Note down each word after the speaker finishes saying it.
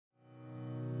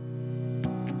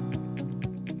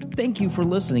Thank you for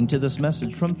listening to this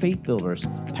message from Faith Builders.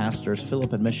 Pastors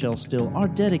Philip and Michelle Steele are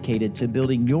dedicated to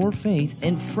building your faith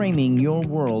and framing your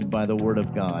world by the Word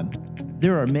of God.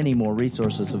 There are many more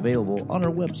resources available on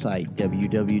our website,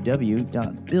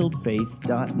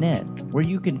 www.buildfaith.net, where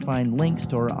you can find links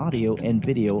to our audio and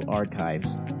video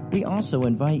archives. We also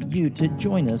invite you to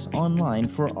join us online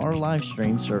for our live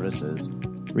stream services.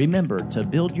 Remember to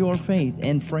build your faith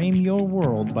and frame your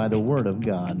world by the Word of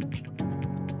God.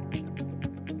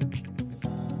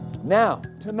 Now,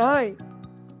 tonight,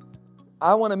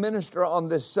 I want to minister on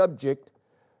this subject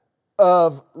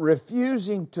of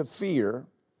refusing to fear.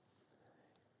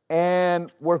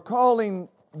 And we're calling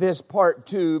this part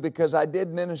 2 because I did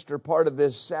minister part of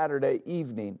this Saturday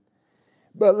evening.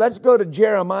 But let's go to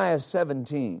Jeremiah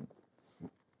 17.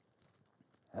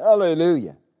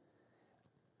 Hallelujah.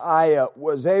 I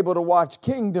was able to watch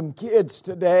Kingdom Kids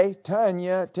today.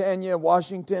 Tanya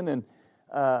Washington, and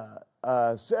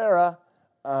Sarah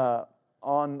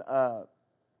on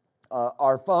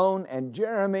our phone, and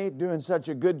Jeremy doing such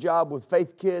a good job with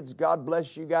Faith Kids. God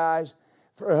bless you guys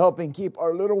for helping keep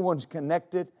our little ones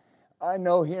connected. I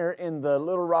know here in the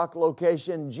Little Rock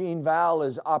location, Jean Val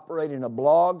is operating a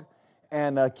blog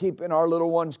and keeping our little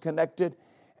ones connected.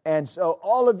 And so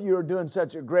all of you are doing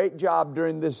such a great job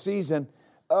during this season.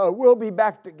 We'll be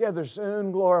back together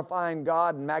soon, glorifying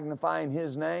God and magnifying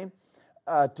His name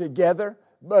together.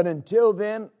 But until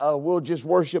then, we'll just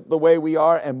worship the way we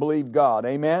are and believe God.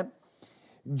 Amen?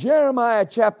 Jeremiah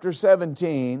chapter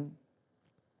 17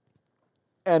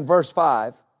 and verse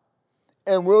 5.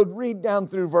 And we'll read down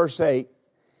through verse 8.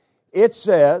 It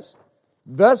says,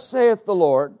 "Thus saith the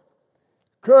Lord,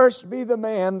 Cursed be the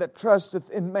man that trusteth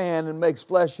in man and makes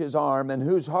flesh his arm, and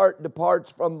whose heart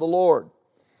departs from the Lord.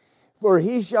 For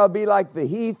he shall be like the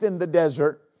heath in the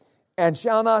desert, and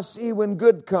shall not see when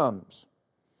good comes,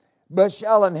 but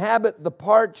shall inhabit the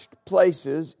parched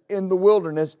places in the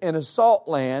wilderness, in a salt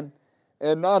land,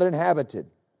 and not inhabited."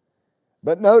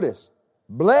 But notice,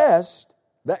 blessed,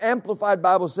 the Amplified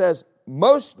Bible says,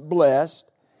 most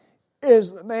blessed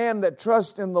is the man that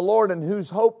trusts in the Lord and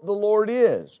whose hope the Lord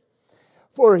is.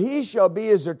 For he shall be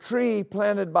as a tree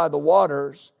planted by the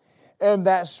waters, and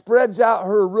that spreads out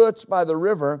her roots by the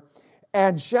river,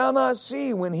 and shall not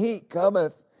see when heat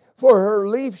cometh, for her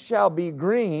leaf shall be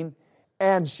green,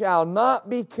 and shall not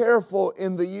be careful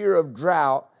in the year of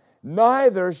drought,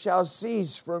 neither shall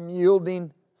cease from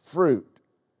yielding fruit.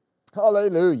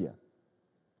 Hallelujah.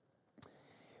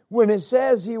 When it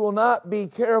says he will not be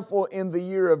careful in the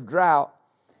year of drought,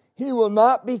 he will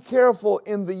not be careful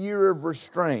in the year of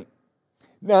restraint.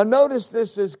 Now notice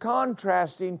this is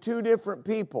contrasting two different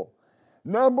people.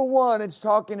 Number one, it's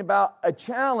talking about a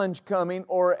challenge coming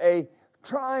or a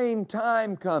trying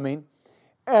time coming,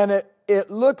 and it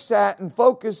looks at and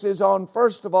focuses on,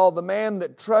 first of all, the man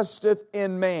that trusteth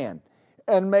in man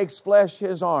and makes flesh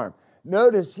his arm.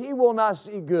 Notice, he will not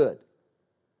see good.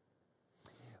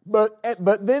 But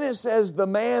then it says the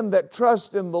man that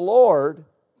trusts in the Lord,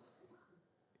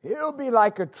 he'll be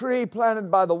like a tree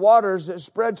planted by the waters that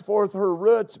spreads forth her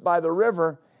roots by the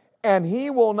river, and he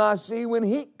will not see when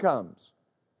heat comes.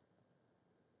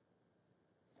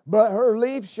 But her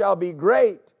leaf shall be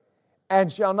great, and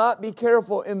shall not be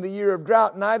careful in the year of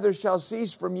drought, neither shall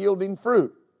cease from yielding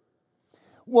fruit.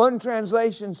 One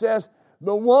translation says,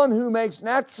 the one who makes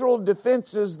natural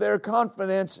defenses their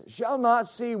confidence shall not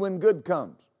see when good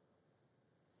comes.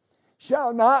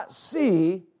 Shall not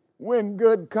see when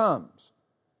good comes.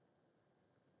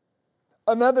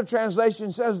 Another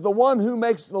translation says, the one who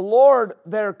makes the Lord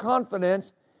their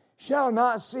confidence shall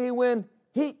not see when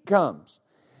heat comes.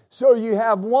 So you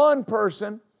have one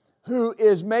person who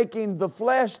is making the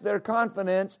flesh their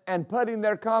confidence and putting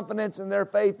their confidence and their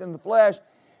faith in the flesh,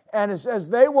 and it says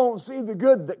they won't see the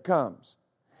good that comes.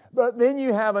 But then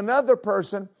you have another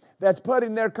person that's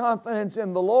putting their confidence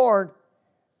in the Lord,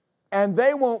 and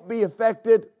they won't be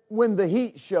affected when the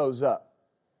heat shows up.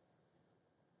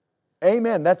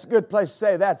 Amen. That's a good place to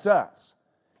say that's us.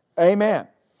 Amen.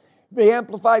 The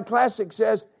Amplified Classic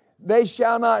says, they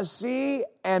shall not see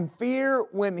and fear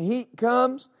when heat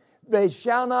comes. They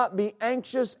shall not be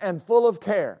anxious and full of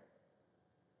care.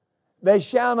 They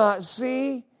shall not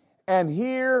see and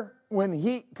hear when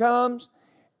heat comes,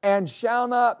 and shall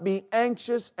not be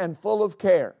anxious and full of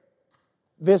care.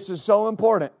 This is so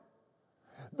important.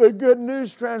 The Good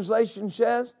News Translation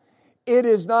says, it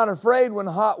is not afraid when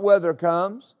hot weather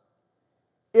comes.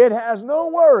 It has no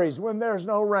worries when there's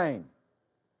no rain.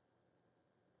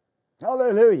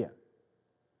 Hallelujah.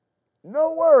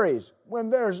 No worries when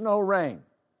there's no rain.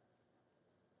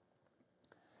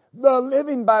 The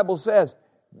Living Bible says,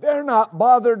 they're not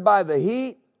bothered by the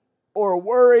heat or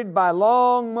worried by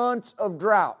long months of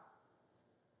drought.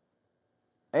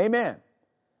 Amen.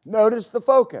 Notice the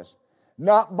focus.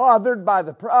 Not bothered by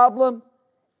the problem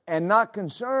and not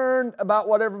concerned about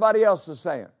what everybody else is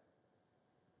saying.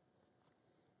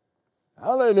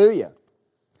 Hallelujah.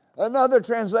 Another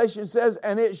translation says,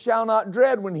 and it shall not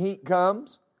dread when heat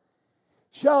comes,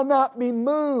 shall not be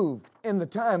moved in the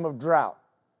time of drought.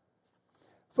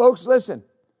 Folks, listen.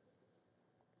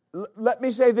 Let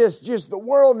me say this, just the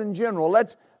world in general.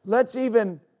 Let's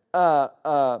even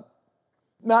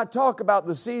not talk about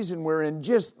the season we're in,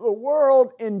 just the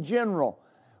world in general.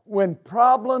 When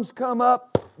problems come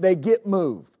up, they get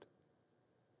moved.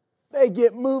 They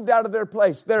get moved out of their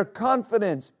place. Their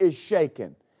confidence is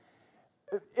shaken.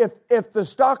 If the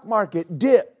stock market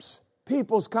dips,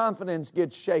 people's confidence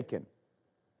gets shaken.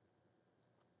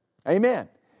 Amen.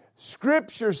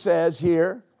 Scripture says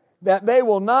here that they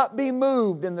will not be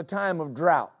moved in the time of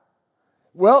drought.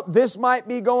 Well, this might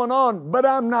be going on, but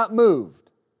I'm not moved.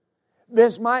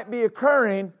 This might be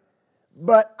occurring,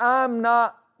 but I'm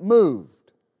not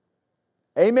moved.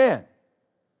 Amen.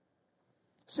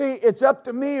 See, it's up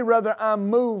to me whether I'm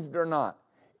moved or not.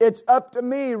 It's up to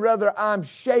me whether I'm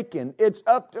shaken. It's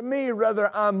up to me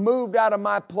whether I'm moved out of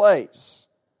my place.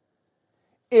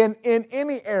 In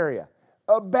any area.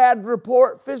 A bad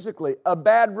report physically, a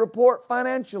bad report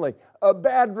financially, a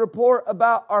bad report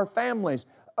about our families,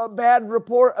 a bad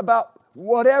report about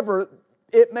whatever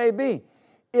it may be.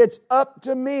 It's up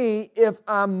to me if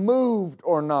I'm moved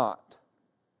or not.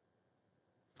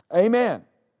 Amen.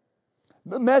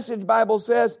 The Message Bible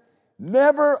says,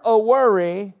 never a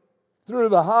worry through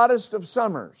the hottest of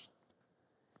summers.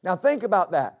 Now think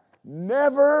about that.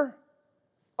 Never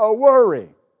a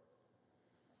worry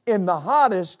in the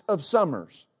hottest of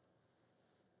summers.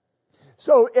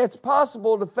 So it's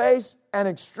possible to face an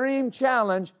extreme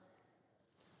challenge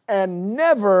and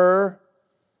never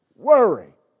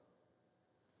worry.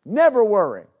 Never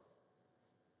worry.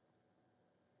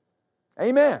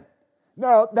 Amen.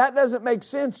 Now, that doesn't make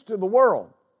sense to the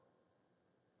world.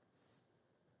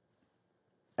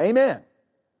 Amen.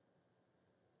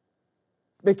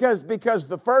 Because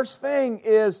the first thing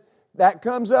is that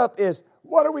comes up is,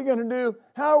 what are we going to do?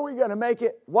 How are we going to make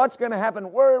it? What's going to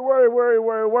happen? Worry, worry, worry,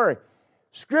 worry, worry.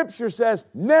 Scripture says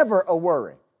never a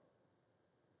worry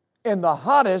in the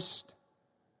hottest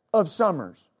of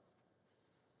summers.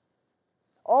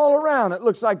 All around it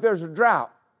looks like there's a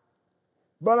drought,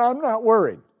 but I'm not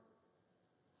worried.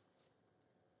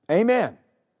 Amen.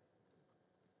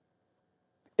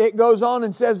 It goes on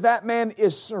and says that man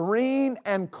is serene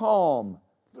and calm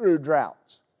through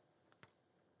droughts.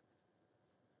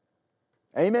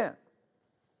 Amen.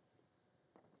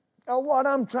 Now, what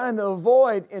I'm trying to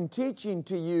avoid in teaching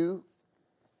to you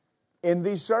in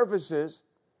these services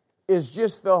is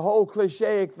just the whole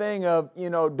cliche thing of,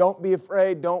 don't be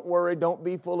afraid, don't worry, don't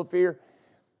be full of fear.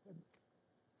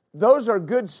 Those are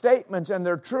good statements and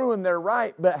they're true and they're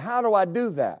right, but how do I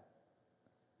do that?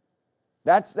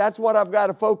 That's what I've got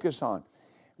to focus on.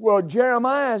 Well,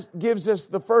 Jeremiah gives us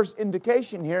the first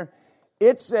indication here.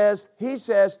 He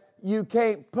says, you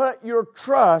can't put your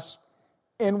trust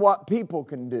in what people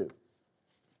can do.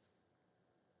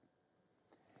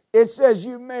 It says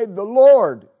you made the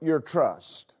Lord your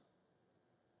trust.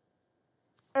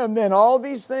 And then all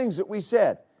these things that we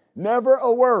said, never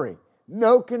a worry,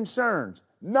 no concerns,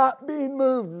 not being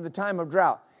moved in the time of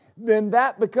drought, then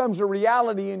that becomes a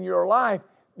reality in your life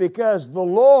because the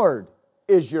Lord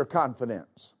is your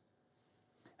confidence.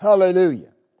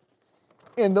 Hallelujah.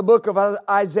 In the book of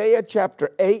Isaiah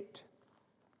chapter 8,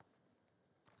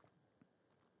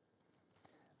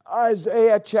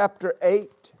 Isaiah chapter 8,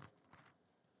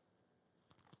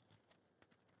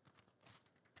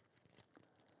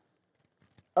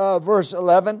 verse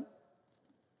 11,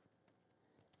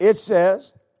 it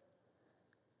says,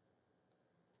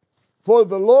 for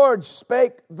the Lord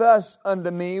spake thus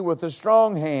unto me with a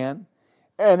strong hand,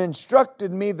 and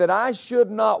instructed me that I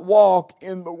should not walk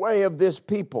in the way of this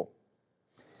people,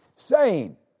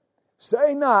 saying,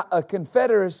 say not a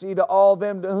confederacy to all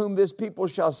them to whom this people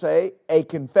shall say, a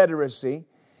confederacy,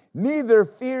 neither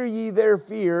fear ye their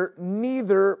fear,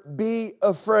 neither be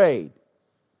afraid.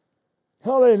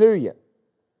 Hallelujah.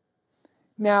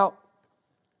 Now,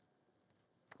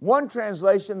 one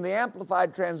translation, the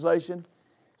Amplified translation,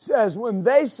 says, when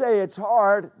they say it's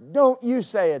hard, don't you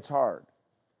say it's hard.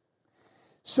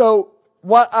 So,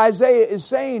 what Isaiah is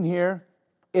saying here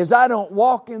is I don't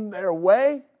walk in their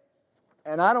way,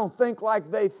 and I don't think like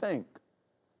they think.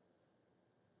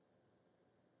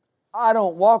 I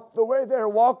don't walk the way they're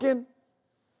walking,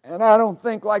 and I don't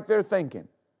think like they're thinking.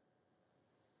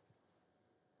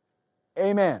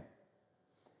 Amen.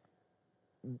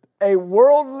 A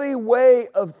worldly way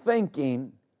of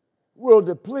thinking will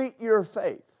deplete your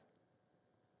faith.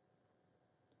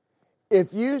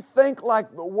 If you think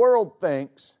like the world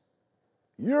thinks,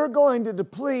 you're going to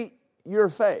deplete your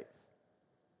faith.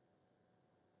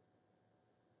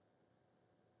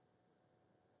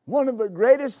 One of the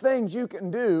greatest things you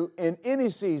can do in any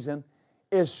season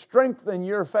is strengthen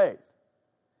your faith.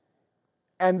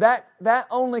 And that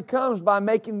only comes by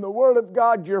making the Word of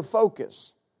God your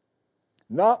focus,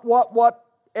 not what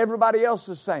everybody else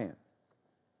is saying.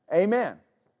 Amen.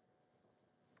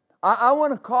 I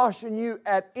want to caution you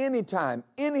at any time,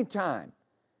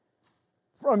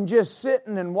 from just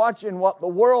sitting and watching what the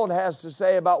world has to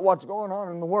say about what's going on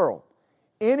in the world.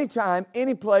 Anytime,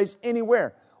 any place,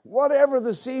 anywhere, whatever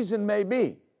the season may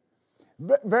be.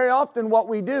 But very often what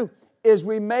we do is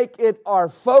we make it our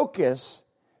focus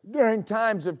during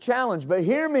times of challenge. But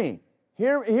hear me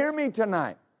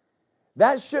tonight.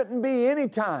 That shouldn't be any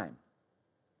time.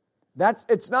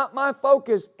 It's not my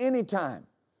focus anytime.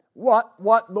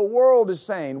 What the world is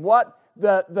saying, what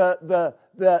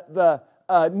the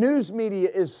news media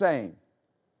is saying.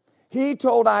 He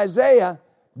told Isaiah,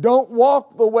 don't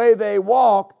walk the way they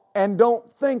walk and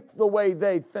don't think the way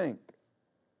they think.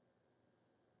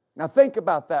 Now think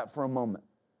about that for a moment.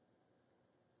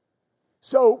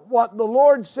 So what the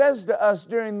Lord says to us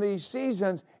during these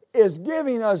seasons is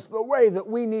giving us the way that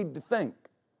we need to think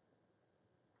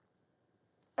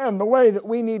and the way that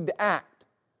we need to act.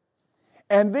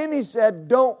 And then He said,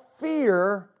 don't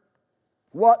fear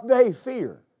what they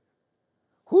fear.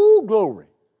 Whoo, glory.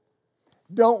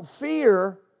 Don't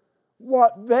fear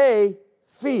what they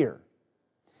fear.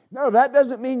 No, that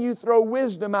doesn't mean you throw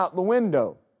wisdom out the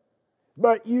window,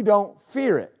 but you don't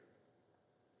fear it.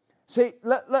 See,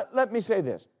 let me say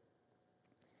this.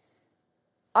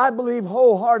 I believe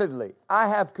wholeheartedly, I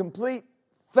have complete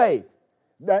faith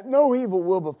that no evil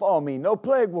will befall me, no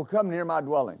plague will come near my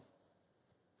dwelling.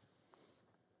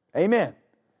 Amen.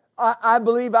 I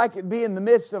believe I could be in the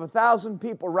midst of 1,000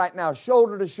 people right now,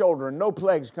 shoulder to shoulder, and no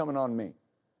plague's coming on me.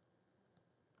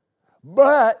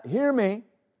 But, hear me,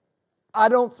 I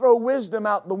don't throw wisdom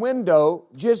out the window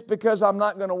just because I'm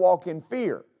not going to walk in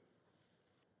fear.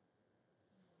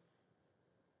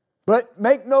 But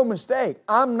make no mistake,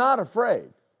 I'm not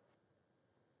afraid.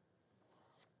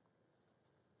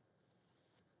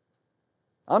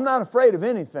 I'm not afraid of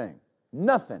anything.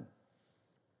 Nothing.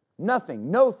 Nothing.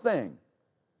 No thing.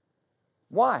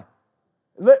 Why?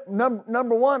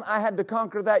 Number one, I had to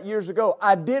conquer that years ago.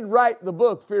 I did write the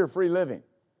book, Fear-Free Living.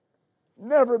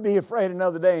 Never be afraid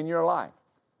another day in your life.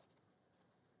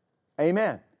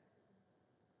 Amen.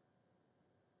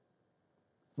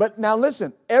 But now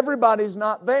listen, everybody's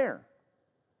not there.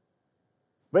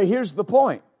 But here's the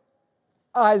point.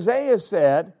 Isaiah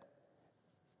said,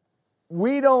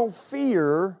 we don't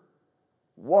fear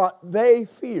what they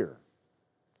fear.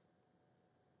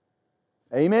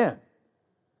 Amen.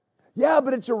 Yeah,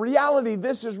 but it's a reality.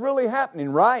 This is really happening,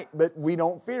 right? But we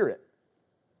don't fear it.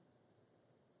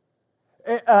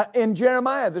 In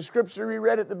Jeremiah, the scripture we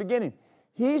read at the beginning,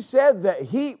 he said that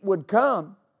heat would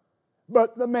come,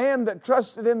 but the man that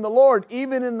trusted in the Lord,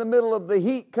 even in the middle of the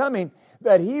heat coming,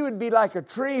 that he would be like a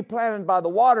tree planted by the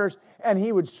waters, and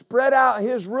he would spread out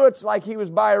his roots like he was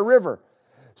by a river.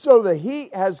 So the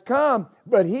heat has come,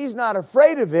 but he's not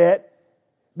afraid of it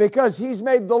because he's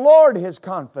made the Lord his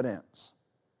confidence.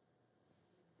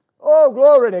 Oh,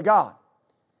 glory to God.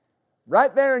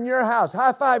 Right there in your house,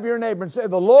 high five your neighbor and say,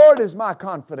 the Lord is my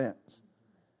confidence.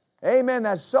 Amen.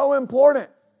 That's so important.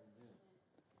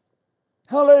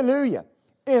 Hallelujah.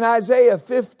 In Isaiah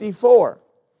 54.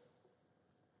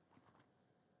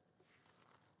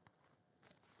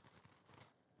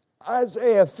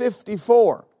 Isaiah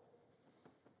 54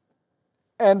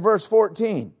 and verse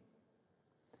 14.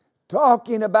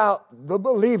 Talking about the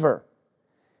believer.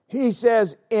 He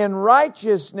says, in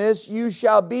righteousness you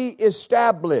shall be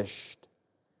established.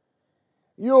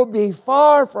 You'll be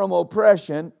far from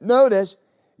oppression. Notice,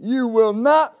 you will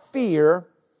not fear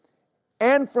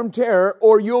and from terror,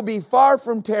 or you'll be far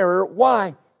from terror.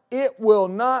 Why? It will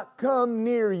not come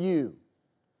near you.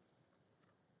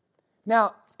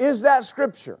 Now, is that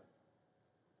scripture?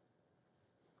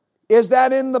 Is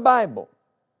that in the Bible?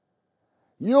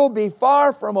 You'll be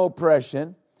far from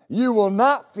oppression, you will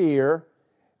not fear,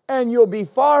 and you'll be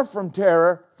far from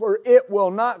terror, for it will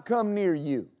not come near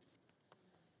you.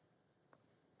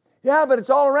 Yeah, but it's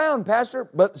all around, Pastor.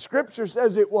 But the Scripture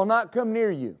says it will not come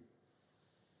near you.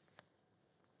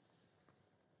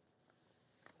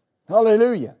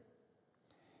 Hallelujah.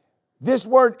 This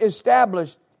word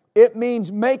established, it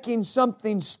means making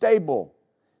something stable,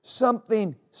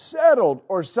 something settled,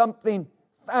 or something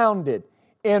founded.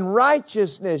 In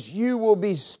righteousness you will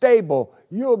be stable,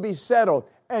 you'll be settled,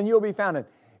 and you'll be founded.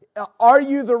 Are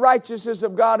you the righteousness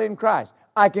of God in Christ?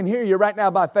 I can hear you right now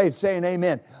by faith saying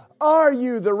amen. Are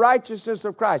you the righteousness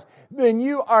of Christ? Then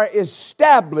you are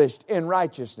established in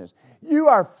righteousness. You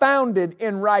are founded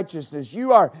in righteousness.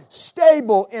 You are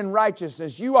stable in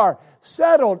righteousness. You are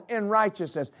settled in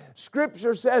righteousness.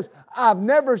 Scripture says, I've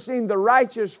never seen the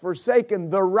righteous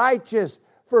forsaken, the righteous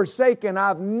forsaken.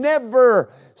 I've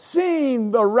never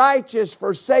seen the righteous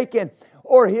forsaken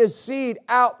or his seed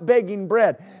out begging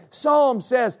bread. Psalm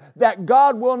says that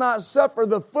God will not suffer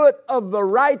the foot of the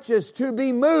righteous to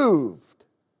be moved.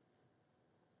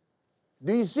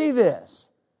 Do you see this?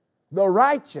 The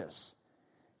righteous.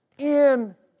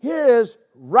 In His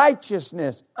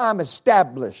righteousness, I'm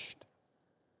established.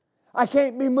 I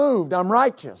can't be moved. I'm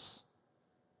righteous.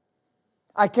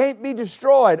 I can't be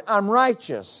destroyed. I'm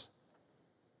righteous.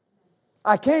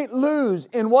 I can't lose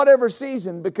in whatever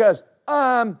season because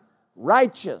I'm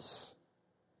righteous.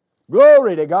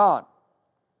 Glory to God.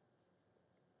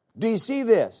 Do you see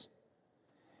this?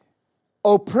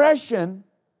 Oppression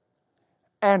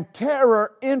and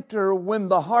terror enter when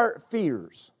the heart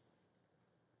fears.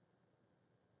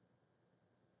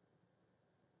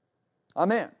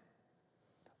 Amen.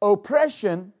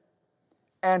 Oppression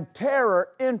and terror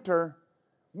enter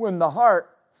when the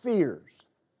heart fears.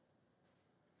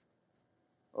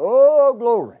 Oh,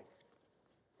 glory.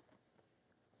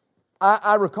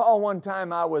 I recall one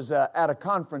time I was at a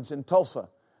conference in Tulsa,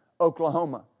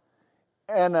 Oklahoma.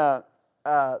 And the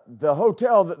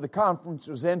hotel that the conference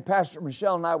was in, Pastor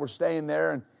Michelle and I were staying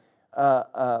there.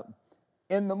 And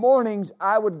in the mornings,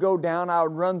 I would go down, I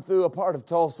would run through a part of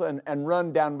Tulsa and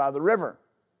run down by the river.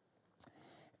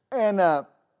 And I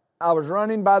was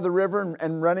running by the river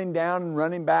and running down and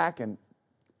running back. And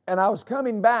I was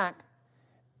coming back,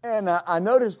 and I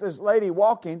noticed this lady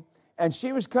walking, and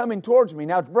she was coming towards me.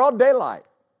 Now, it's broad daylight.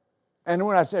 And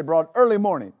when I say broad, early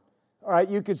morning. All right,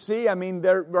 you could see, I mean,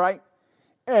 they're right.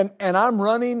 And I'm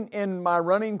running in my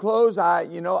running clothes. I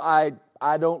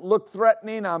don't look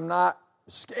threatening. I'm not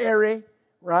scary,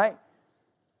 right?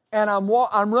 And I'm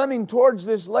running towards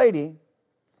this lady,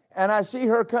 and I see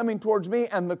her coming towards me,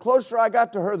 and the closer I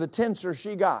got to her, the tenser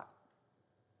she got.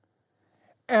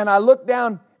 And I looked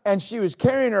down, and she was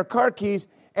carrying her car keys,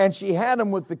 and she had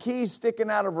them with the keys sticking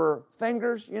out of her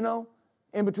fingers, in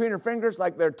between her fingers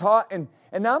like they're taut. And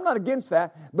now I'm not against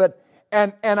that, but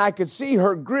and I could see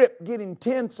her grip getting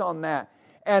tense on that.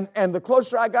 And the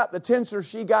closer I got, the tenser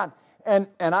she got. And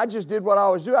I just did what I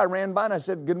always do. I ran by and I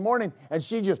said, good morning. And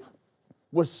she just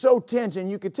was so tense.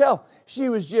 And you could tell she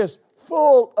was just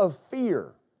full of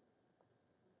fear.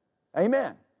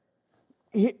 Amen.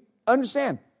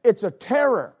 Understand, it's a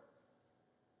terror.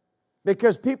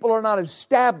 Because people are not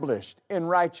established in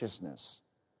righteousness.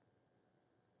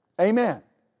 Amen.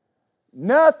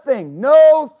 Nothing,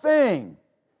 no thing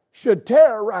should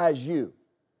terrorize you.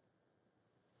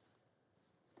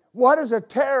 What is a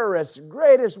terrorist's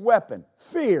greatest weapon?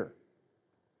 Fear.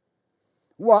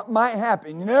 What might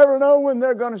happen? You never know when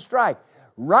they're going to strike.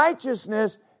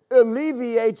 Righteousness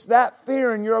alleviates that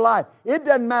fear in your life. It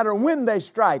doesn't matter when they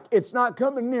strike. It's not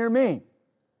coming near me.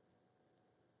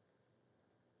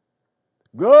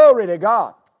 Glory to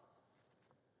God.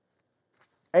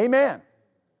 Amen.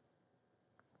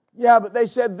 Yeah, but they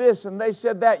said this and they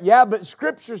said that. Yeah, but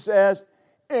Scripture says,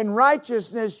 in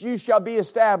righteousness you shall be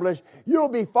established. You'll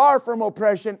be far from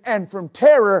oppression and from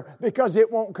terror because it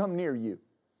won't come near you.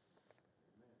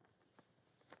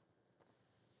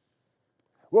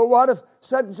 Well, what if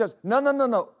Satan says,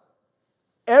 no.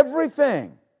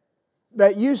 Everything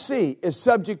that you see is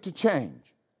subject to change.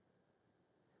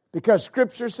 Because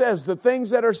Scripture says the things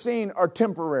that are seen are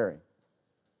temporary.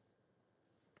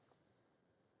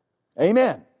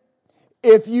 Amen.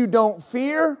 If you don't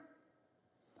fear,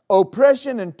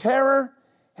 oppression and terror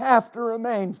have to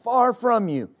remain far from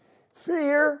you.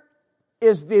 Fear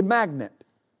is the magnet.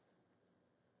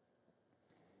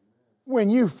 When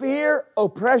you fear,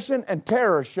 oppression and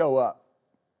terror show up.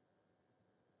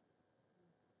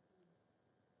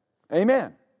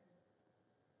 Amen.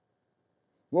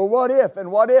 Well, what if,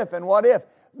 and what if, and what if?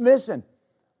 Listen,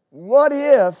 what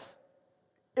if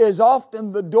is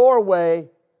often the doorway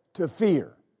to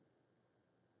fear.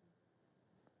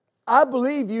 I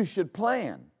believe you should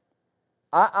plan.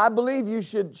 I believe you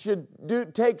should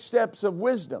take steps of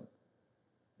wisdom.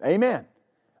 Amen.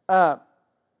 I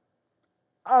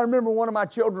remember one of my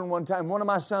children one time, one of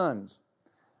my sons.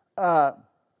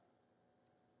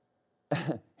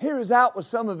 He was out with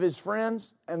some of his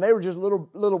friends, and they were just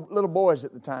little boys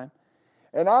at the time.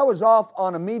 And I was off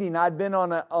on a meeting. I'd been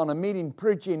on a meeting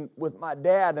preaching with my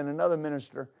dad and another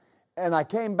minister. And I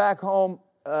came back home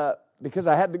because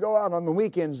I had to go out on the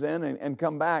weekends then and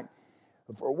come back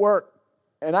for work.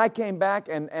 And I came back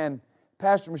and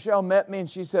Pastor Michelle met me and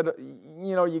she said,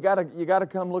 you know, you gotta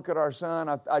come look at our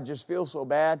son. I just feel so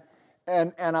bad.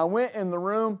 And I went in the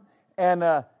room and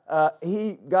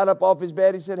he got up off his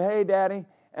bed. He said, "Hey, Daddy."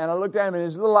 And I looked at him and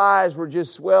his little eyes were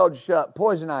just swelled shut,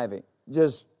 poison ivy,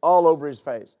 just all over his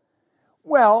face.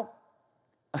 Well,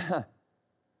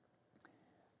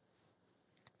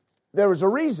 there was a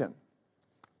reason.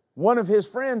 One of his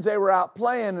friends, they were out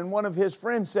playing, and one of his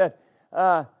friends said,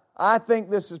 "I think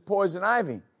this is poison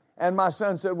ivy." And my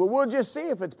son said, "Well, we'll just see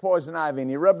if it's poison ivy."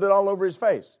 And he rubbed it all over his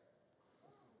face.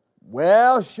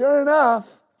 Well, sure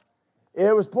enough,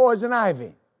 it was poison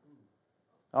ivy.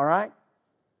 All right?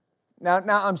 Now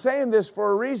I'm saying this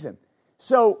for a reason.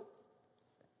 So,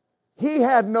 he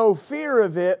had no fear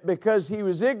of it because he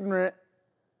was ignorant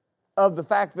of the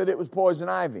fact that it was poison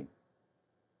ivy.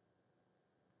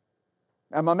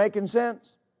 Am I making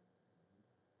sense?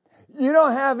 You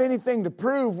don't have anything to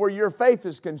prove where your faith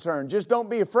is concerned. Just don't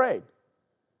be afraid.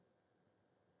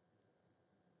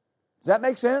 Does that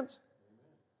make sense?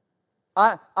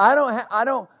 I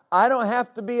don't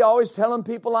have to be always telling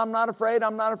people I'm not afraid,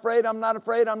 I'm not afraid, I'm not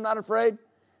afraid, I'm not afraid.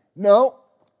 No,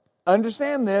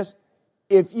 understand this.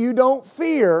 If you don't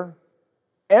fear,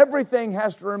 everything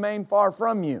has to remain far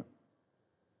from you.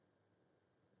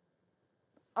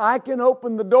 I can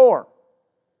open the door.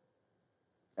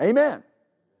 Amen.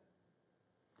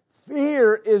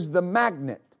 Fear is the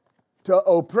magnet to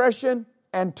oppression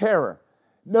and terror.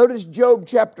 Notice Job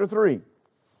chapter 3.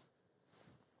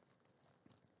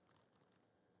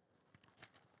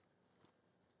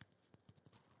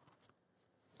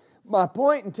 My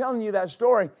point in telling you that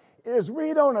story is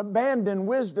we don't abandon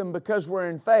wisdom because we're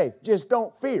in faith. Just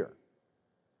don't fear.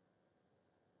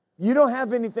 You don't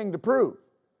have anything to prove.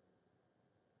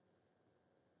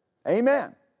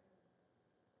 Amen.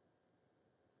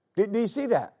 Do you see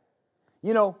that?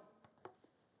 You know,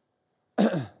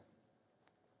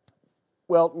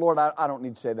 well, Lord, I don't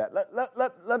need to say that.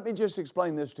 Let me just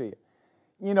explain this to you.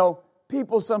 You know,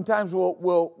 people sometimes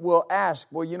will ask,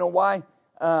 well, you know, why,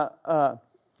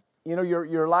 you know,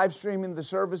 you're live streaming the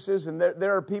services, and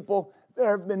there are people,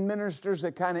 there have been ministers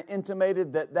that kind of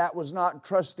intimated that was not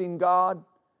trusting God.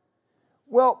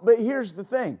 Well, but here's the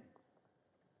thing.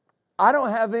 I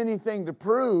don't have anything to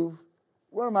prove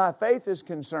where my faith is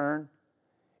concerned.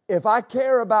 If I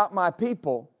care about my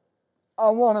people, I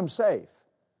want them safe.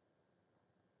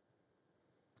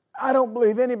 I don't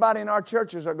believe anybody in our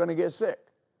churches are going to get sick.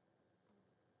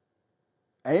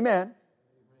 Amen.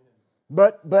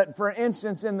 But for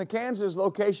instance, in the Kansas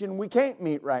location, we can't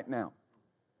meet right now.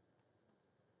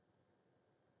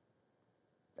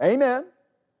 Amen.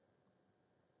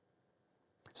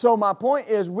 So my point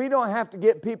is, we don't have to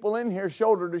get people in here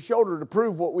shoulder to shoulder to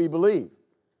prove what we believe.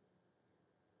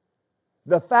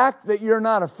 The fact that you're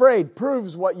not afraid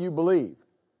proves what you believe.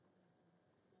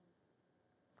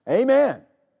 Amen.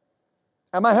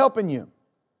 Am I helping you?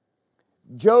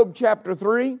 Job chapter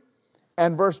 3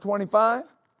 and verse 25.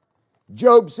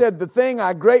 Job said, "The thing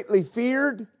I greatly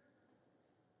feared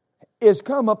is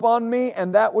come upon me,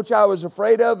 and that which I was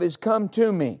afraid of is come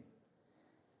to me."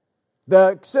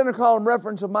 The center column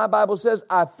reference of my Bible says,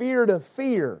 "I feared a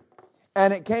fear,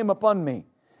 and it came upon me."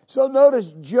 So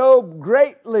notice, Job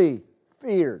greatly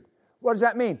feared. What does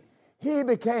that mean? He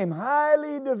became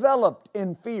highly developed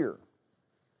in fear.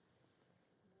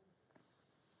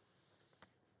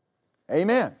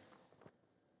 Amen.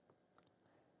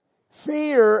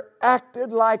 Fear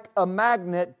acted like a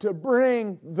magnet to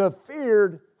bring the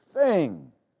feared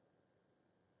thing.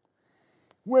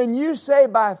 When you say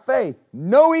by faith,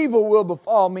 "No evil will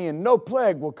befall me and no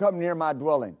plague will come near my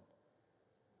dwelling,"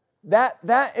 that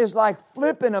is like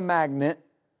flipping a magnet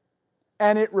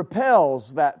and it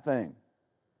repels that thing.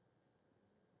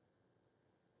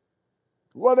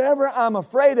 Whatever I'm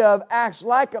afraid of acts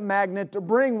like a magnet to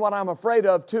bring what I'm afraid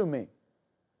of to me.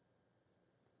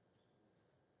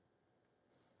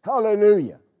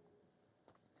 Hallelujah.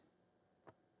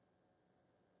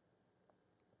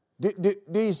 Do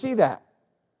you see that?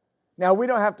 Now, we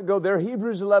don't have to go there.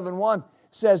 Hebrews 11:1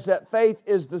 says that faith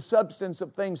is the substance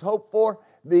of things hoped for,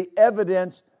 the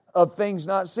evidence of things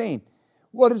not seen.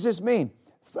 What does this mean?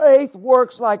 Faith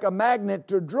works like a magnet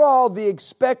to draw the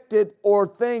expected or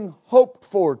thing hoped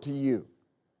for to you.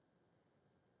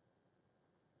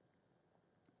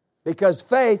 Because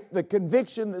faith, the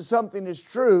conviction that something is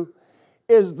true,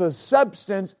 is the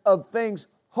substance of things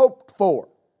hoped for.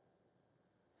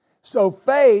 So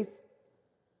faith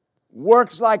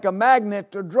works like a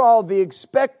magnet to draw the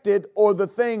expected or the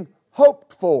thing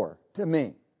hoped for to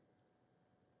me.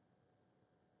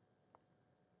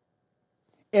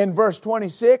 In verse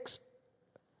 26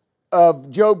 of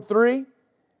Job 3,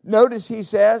 notice he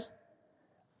says,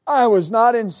 I was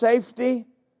not in safety,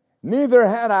 neither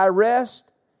had I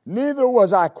rest, neither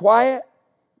was I quiet,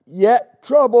 yet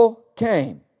trouble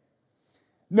came.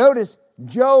 Notice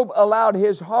Job allowed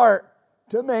his heart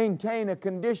to maintain a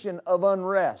condition of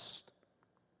unrest.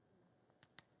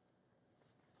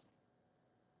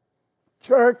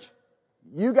 Church,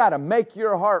 you got to make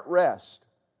your heart rest.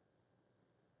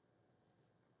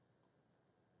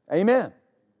 Amen.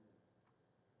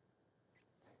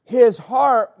 His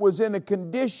heart was in a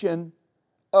condition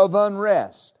of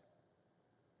unrest.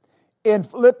 In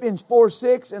Philippians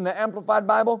 4:6 in the Amplified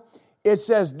Bible, it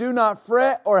says, do not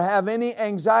fret or have any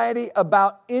anxiety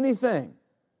about anything.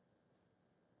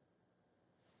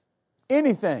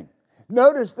 Anything.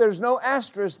 Notice there's no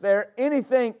asterisk there,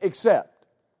 anything except.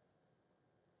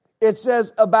 It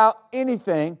says about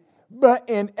anything, but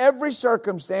in every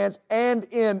circumstance and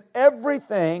in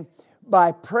everything,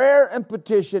 by prayer and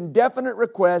petition, definite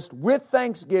request, with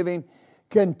thanksgiving,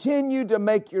 continue to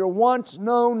make your wants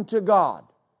known to God.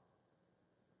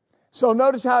 So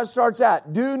notice how it starts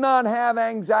out. Do not have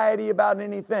anxiety about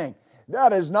anything.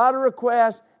 That is not a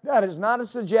request. That is not a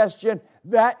suggestion.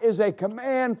 That is a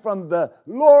command from the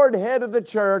Lord, head of the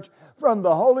church, from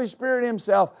the Holy Spirit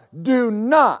Himself. Do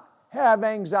not have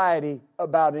anxiety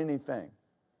about anything.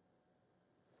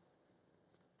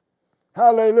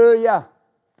 Hallelujah.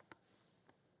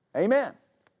 Amen.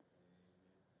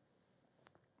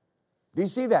 Do you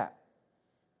see that?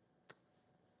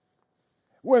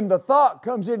 When the thought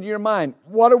comes into your mind,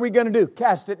 what are we going to do?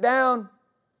 Cast it down.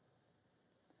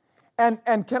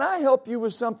 And can I help you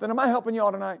with something? Am I helping you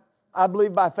all tonight? I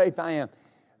believe by faith I am.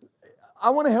 I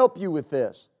want to help you with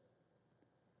this.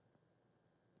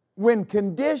 When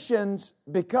conditions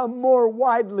become more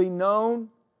widely known,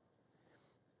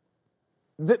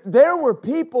 there were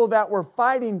people that were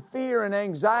fighting fear and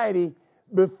anxiety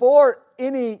before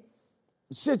any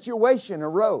situation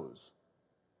arose.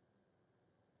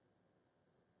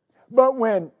 But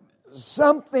when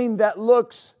something that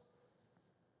looks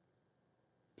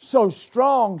so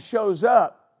strong shows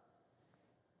up,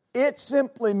 it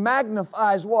simply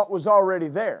magnifies what was already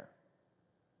there.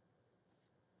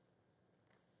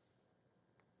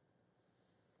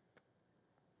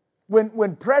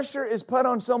 When pressure is put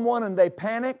on someone and they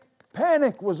panic,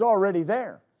 panic was already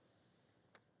there.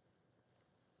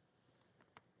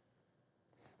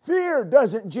 Fear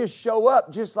doesn't just show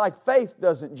up, just like faith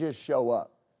doesn't just show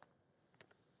up.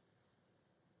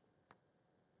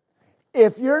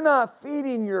 If you're not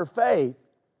feeding your faith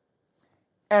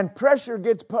and pressure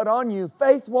gets put on you,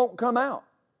 faith won't come out.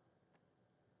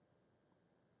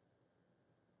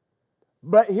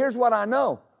 But here's what I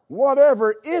know.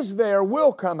 Whatever is there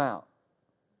will come out.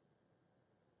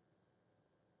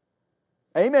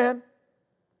 Amen.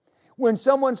 When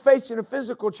someone's facing a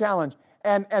physical challenge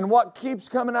and what keeps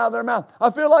coming out of their mouth, I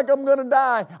feel like I'm going to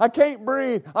die. I can't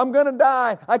breathe. I'm going to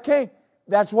die. I can't.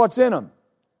 That's what's in them.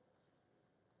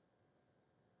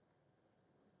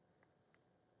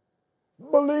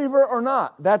 Believer or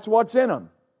not, that's what's in them.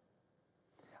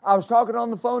 I was talking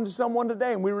on the phone to someone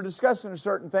today and we were discussing a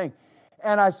certain thing.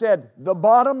 And I said, the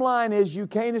bottom line is you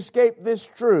can't escape this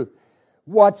truth.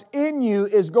 What's in you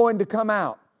is going to come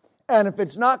out. And if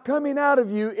it's not coming out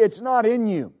of you, it's not in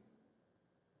you.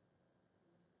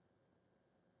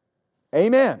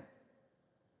 Amen.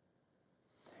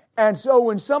 And so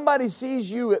when somebody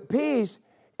sees you at peace,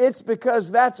 it's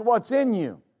because that's what's in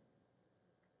you.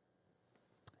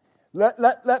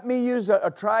 Let me use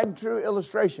a tried and true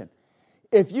illustration.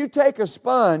 If you take a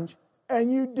sponge and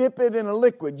you dip it in a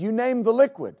liquid, you name the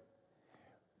liquid,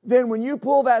 then when you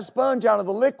pull that sponge out of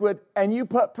the liquid and you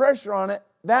put pressure on it,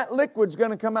 that liquid's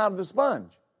going to come out of the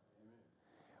sponge.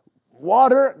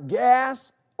 Water,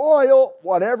 gas, oil,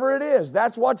 whatever it is,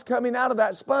 that's what's coming out of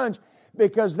that sponge,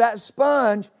 because that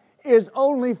sponge is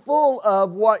only full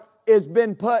of what has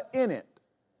been put in it.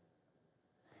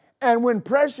 And when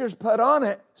pressure's put on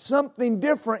it, something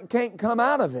different can't come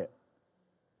out of it.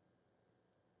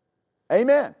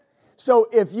 Amen. So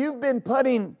if you've been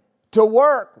putting to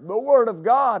work the Word of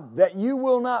God, that you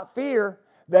will not fear,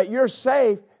 that you're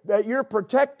safe, that you're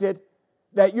protected,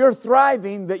 that you're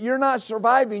thriving, that you're not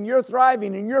surviving, you're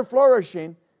thriving and you're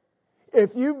flourishing,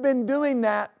 if you've been doing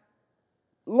that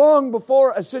long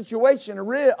before a situation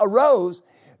arose,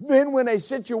 then when a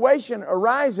situation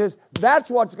arises, that's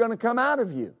what's going to come out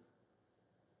of you.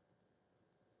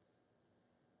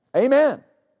 Amen.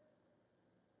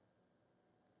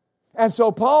 And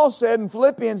so Paul said in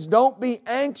Philippians, don't be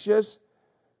anxious,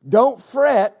 don't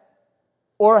fret,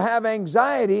 or have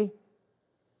anxiety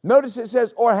Notice it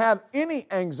says, or have any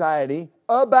anxiety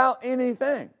about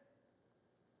anything.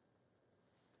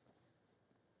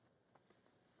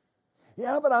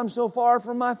 Yeah, but I'm so far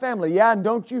from my family. Yeah, and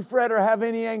don't you fret or have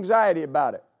any anxiety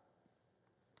about it.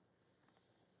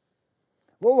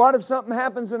 Well, what if something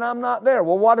happens and I'm not there?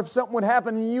 Well, what if something would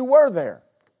happen and you were there?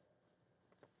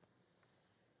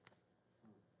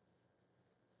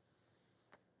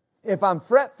 If I'm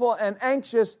fretful and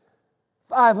anxious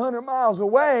 500 miles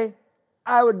away,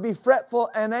 I would be fretful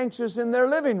and anxious in their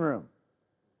living room.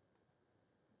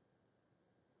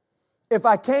 If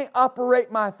I can't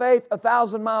operate my faith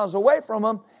 1,000 miles away from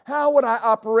them, how would I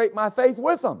operate my faith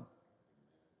with them?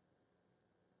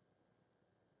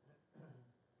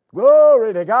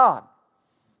 Glory to God.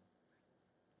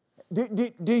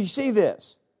 Do you see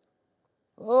this?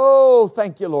 Oh,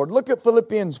 thank you, Lord. Look at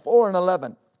Philippians 4 and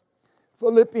 11.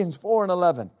 Philippians 4 and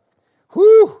 11.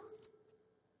 Whew!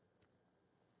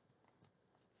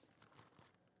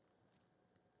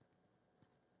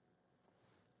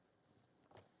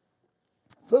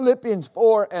 Philippians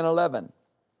 4 and 11.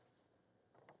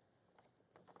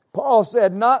 Paul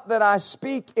said, not that I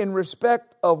speak in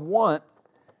respect of want,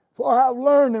 for I have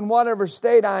learned in whatever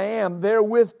state I am,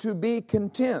 therewith to be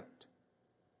content.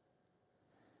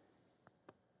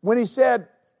 When he said,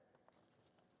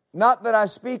 not that I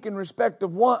speak in respect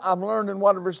of want, I've learned in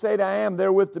whatever state I am,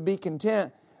 therewith to be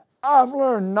content. I've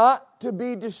learned not to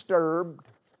be disturbed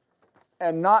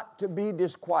and not to be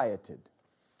disquieted.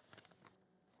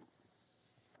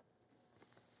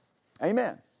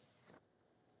 Amen.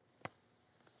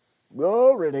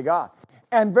 Glory to God.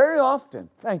 And very often,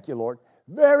 thank you, Lord,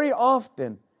 very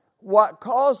often what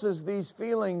causes these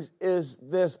feelings is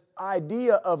this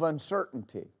idea of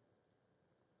uncertainty.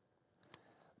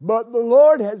 But the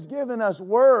Lord has given us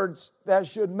words that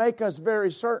should make us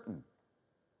very certain.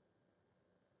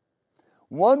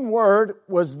 One word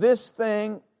was, this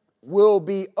thing will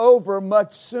be over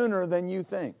much sooner than you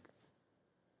think.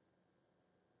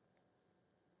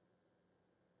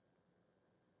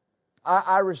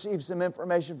 I received some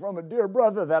information from a dear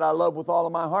brother that I love with all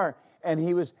of my heart. And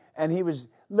he was,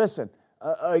 listen,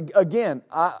 again,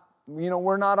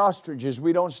 we're not ostriches.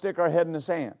 We don't stick our head in the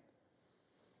sand.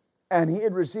 And he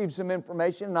had received some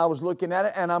information, and I was looking at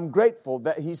it, and I'm grateful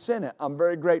that he sent it. I'm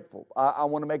very grateful. I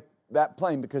want to make that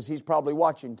plain because he's probably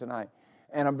watching tonight.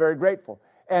 And I'm very grateful.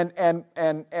 And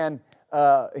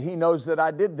he knows that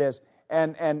I did this.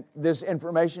 And this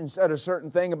information said a certain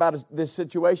thing about this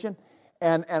situation.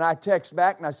 And I text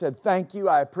back and I said, thank you,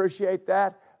 I appreciate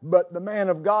that. But the man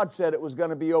of God said it was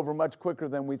going to be over much quicker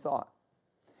than we thought.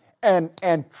 And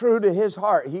true to his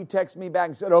heart, he texted me back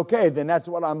and said, okay, then that's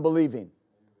what I'm believing.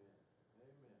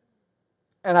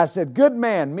 And I said, good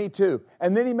man, me too.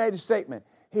 And then he made a statement.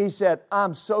 He said,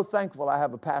 I'm so thankful I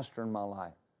have a pastor in my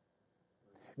life.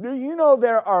 Do you know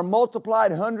there are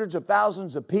multiplied hundreds of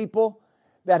thousands of people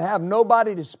that have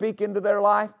nobody to speak into their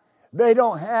life? They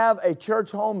don't have a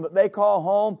church home that they call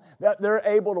home, that they're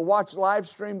able to watch live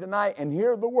stream tonight and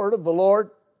hear the word of the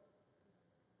Lord.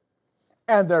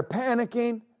 And they're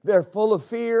panicking. They're full of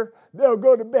fear. They'll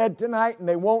go to bed tonight and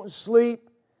they won't sleep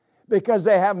because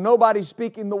they have nobody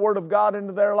speaking the word of God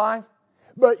into their life.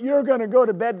 But you're going to go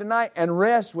to bed tonight and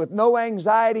rest with no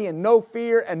anxiety and no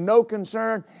fear and no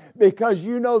concern because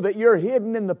you know that you're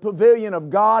hidden in the pavilion of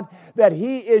God, that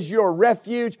He is your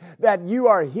refuge, that you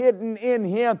are hidden in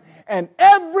Him, and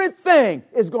everything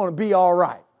is going to be all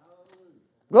right.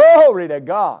 Glory to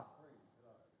God.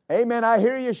 Amen. I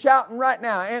hear you shouting right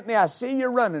now. Anthony, I see you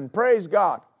running. Praise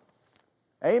God.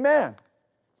 Amen.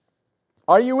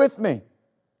 Are you with me?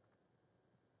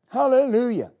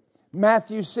 Hallelujah.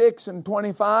 Matthew 6 and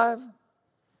 25.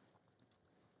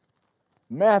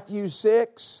 Matthew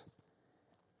 6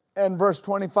 and verse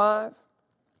 25.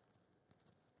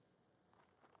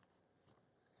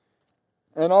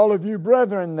 And all of you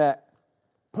brethren that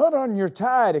put on your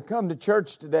tie to come to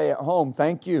church today at home,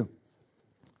 thank you.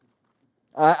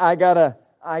 I got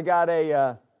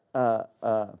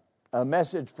a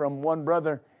message from one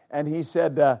brother, and he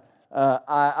said,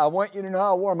 I want you to know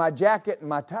I wore my jacket and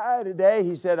my tie today.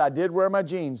 He said, I did wear my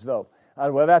jeans, though.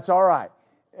 Well, that's all right.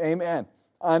 Amen.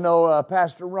 I know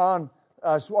Pastor Ron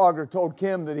Swager told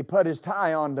Kim that he put his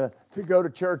tie on to go to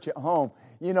church at home.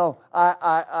 You know,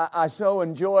 I so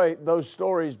enjoy those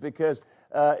stories because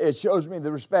it shows me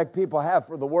the respect people have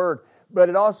for the Word. But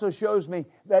it also shows me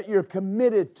that you're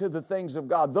committed to the things of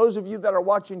God. Those of you that are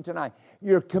watching tonight,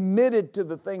 you're committed to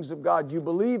the things of God. You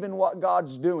believe in what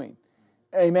God's doing.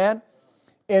 Amen.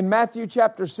 In Matthew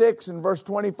chapter 6 and verse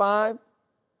 25,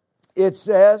 it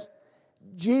says,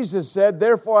 Jesus said,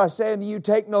 therefore I say unto you,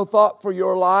 take no thought for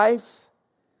your life,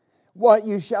 what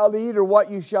you shall eat or what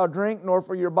you shall drink, nor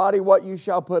for your body what you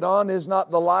shall put on. Is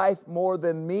not the life more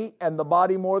than meat, and the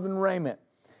body more than raiment?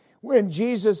 When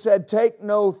Jesus said, take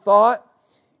no thought,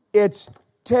 it's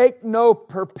take no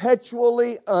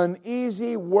perpetually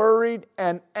uneasy, worried,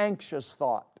 and anxious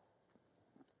thought.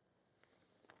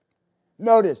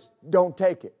 Notice, don't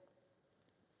take it.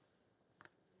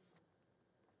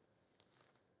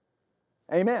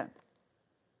 Amen.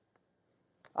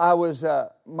 I was,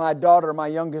 my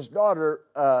youngest daughter,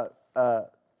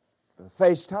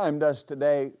 FaceTimed us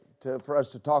today for us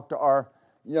to talk to our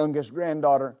youngest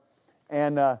granddaughter.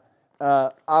 And I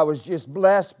was just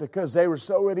blessed because they were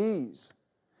so at ease.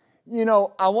 You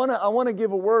know, I want to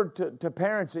give a word to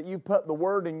parents that you put the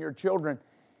Word in your children.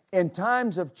 In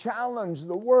times of challenge,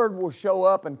 the Word will show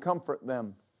up and comfort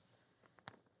them.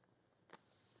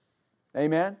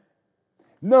 Amen?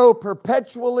 No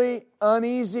perpetually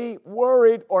uneasy,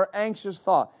 worried, or anxious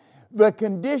thought. The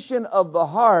condition of the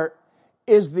heart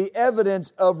is the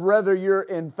evidence of whether you're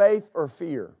in faith or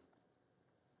fear.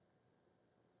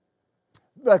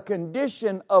 The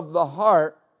condition of the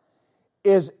heart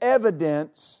is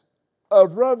evidence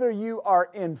of whether you are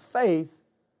in faith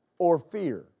or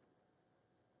fear.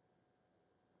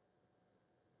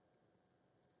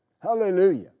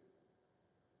 Hallelujah.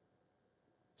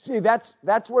 See, that's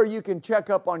where you can check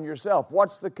up on yourself.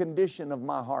 What's the condition of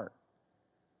my heart?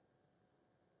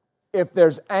 If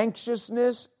there's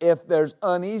anxiousness, if there's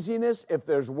uneasiness, if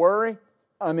there's worry,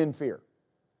 I'm in fear.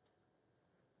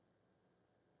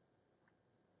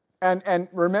 And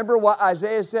remember what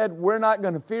Isaiah said, we're not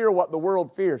going to fear what the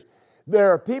world fears. There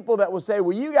are people that will say,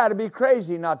 well, you got to be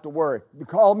crazy not to worry.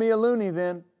 Call me a loony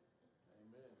then.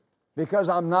 Because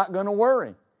I'm not going to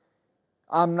worry.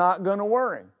 I'm not going to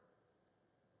worry.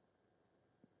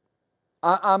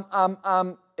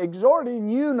 I'm exhorting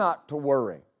you not to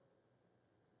worry.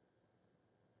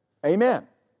 Amen.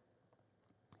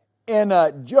 In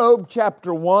Job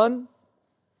chapter 1,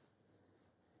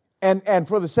 and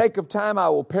for the sake of time, I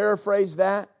will paraphrase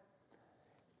that.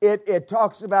 It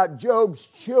talks about Job's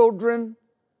children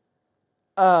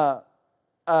having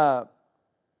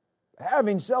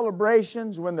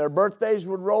celebrations when their birthdays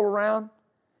would roll around.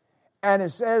 And it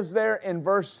says there in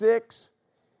verse 6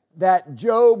 that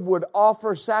Job would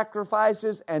offer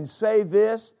sacrifices and say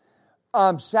this,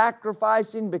 I'm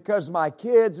sacrificing because my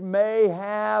kids may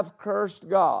have cursed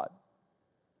God.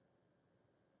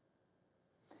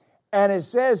 And it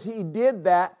says he did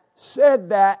that, said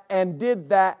that, and did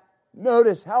that.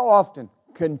 Notice how often?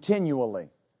 Continually.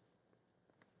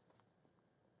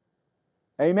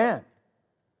 Amen.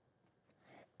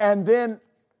 And then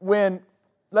when,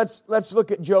 let's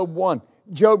look at Job 1.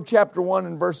 Job chapter 1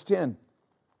 and verse 10.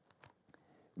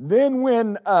 Then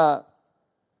when,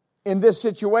 in this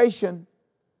situation,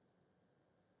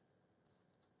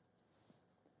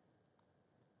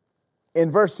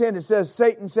 in verse 10 it says,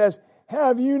 Satan says,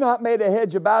 have you not made a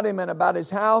hedge about him and about his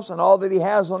house and all that he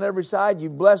has on every side?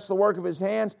 You've blessed the work of his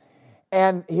hands,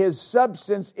 and his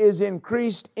substance is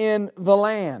increased in the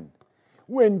land.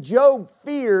 When Job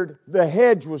feared, the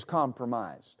hedge was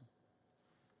compromised.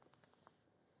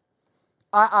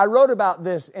 I wrote about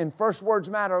this in First Words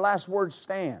Matter, Last Words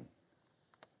Stand.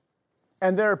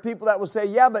 And there are people that will say,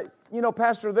 yeah, but, you know,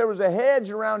 Pastor, there was a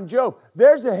hedge around Job.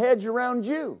 There's a hedge around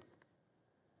you.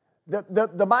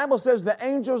 The Bible says the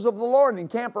angels of the Lord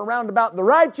encamp around about the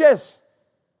righteous.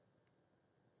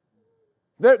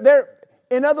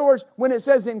 In other words, when it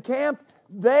says encamp,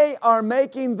 they are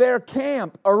making their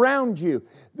camp around you.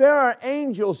 There are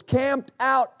angels camped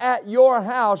out at your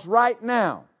house right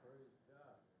now.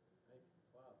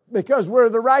 Because we're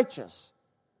the righteous.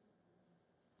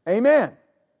 Amen.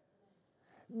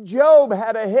 Job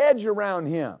had a hedge around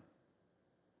him.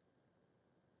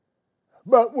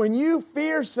 But when you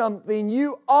fear something,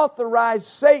 you authorize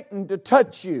Satan to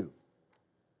touch you.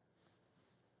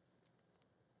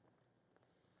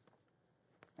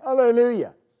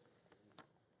 Hallelujah.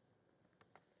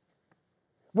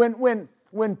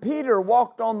 When Peter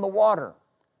walked on the water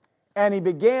and he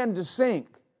began to sink,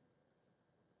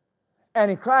 and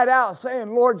he cried out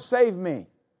saying, Lord, save me.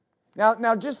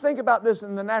 Now just think about this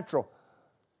in the natural.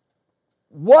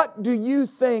 What do you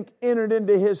think entered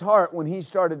into his heart when he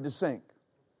started to sink?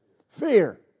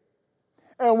 Fear.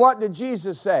 And what did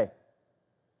Jesus say?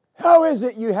 How is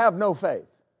it you have no faith?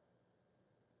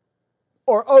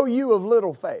 Or, oh, you of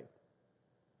little faith?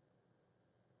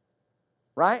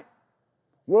 Right?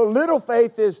 Well, little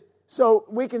faith is, so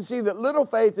we can see that little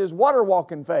faith is water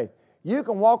walking faith. You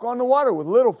can walk on the water with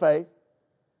little faith.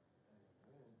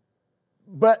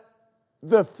 But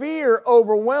the fear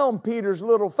overwhelmed Peter's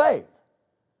little faith.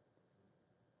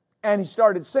 And he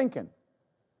started sinking.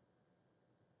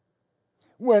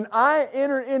 When I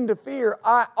enter into fear,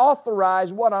 I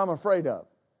authorize what I'm afraid of.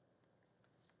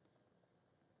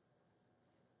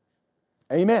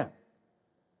 Amen.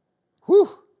 Whew.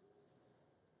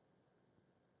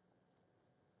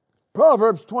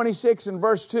 Proverbs 26 and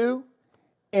verse 2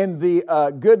 in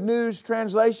the Good News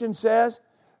translation says,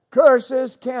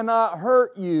 curses cannot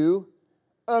hurt you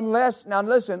unless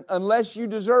you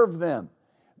deserve them.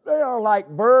 They are like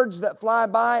birds that fly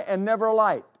by and never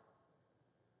alight.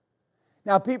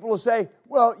 Now people will say,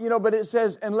 well, but it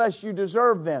says unless you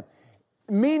deserve them.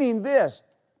 Meaning this,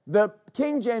 the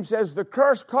King James says, the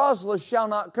curse causeless shall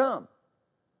not come.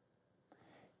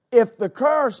 If the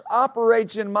curse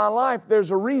operates in my life,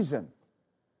 there's a reason.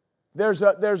 There's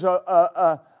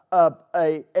a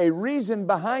reason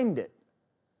behind it.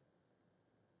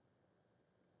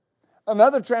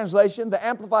 Another translation, the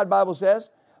Amplified Bible says,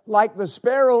 like the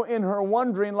sparrow in her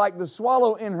wandering, like the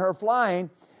swallow in her flying,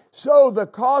 so the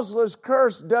causeless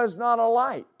curse does not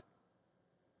alight.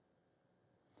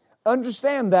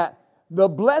 Understand that the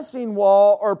blessing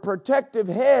wall or protective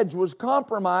hedge was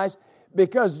compromised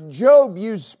because Job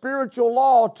used spiritual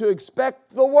law to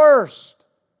expect the worst.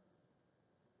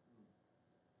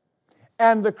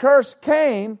 And the curse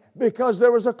came because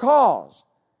there was a cause.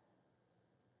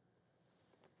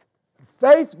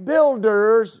 Faith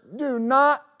builders do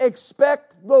not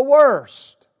expect the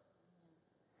worst.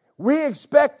 We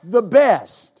expect the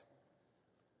best.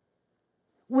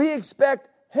 We expect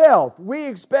health. We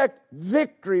expect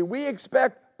victory. We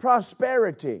expect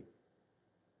prosperity.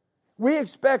 We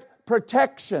expect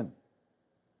protection,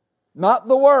 not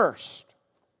the worst.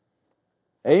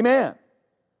 Amen.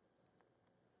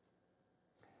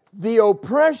 The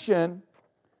oppression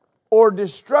or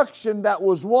destruction that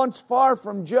was once far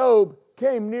from Job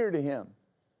came near to him.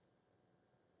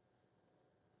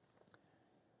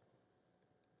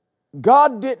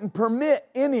 God didn't permit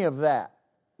any of that.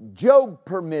 Job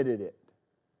permitted it.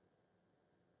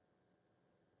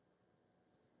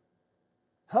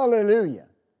 Hallelujah.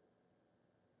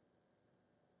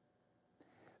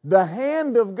 The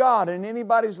hand of God in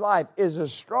anybody's life is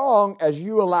as strong as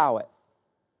you allow it.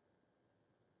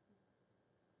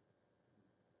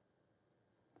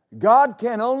 God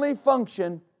can only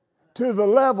function to the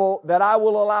level that I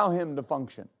will allow Him to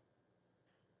function.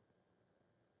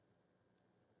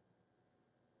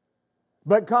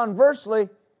 But conversely,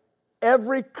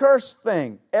 every cursed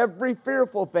thing, every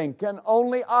fearful thing can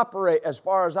only operate as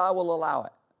far as I will allow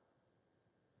it.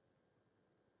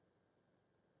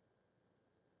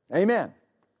 Amen.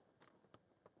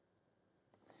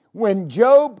 When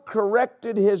Job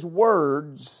corrected his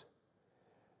words,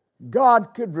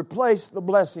 God could replace the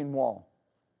blessing wall.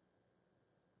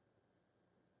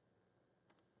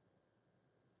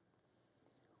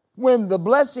 When the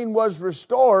blessing was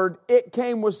restored, it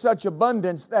came with such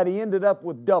abundance that he ended up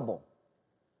with double.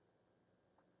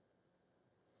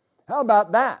 How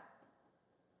about that?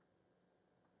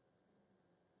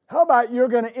 How about you're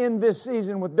going to end this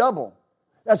season with double?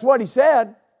 That's what he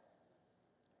said.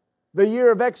 The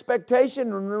year of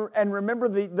expectation, and remember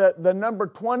the number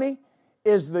 20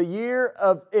 is the year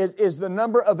of is the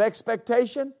number of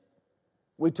expectation.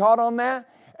 We taught on that.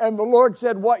 And the Lord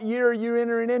said, what year are you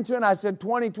entering into? And I said,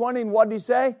 2020. And what did He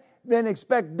say? Then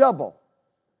expect double.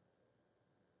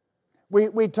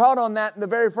 We taught on that in the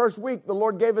very first week. The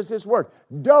Lord gave us this word.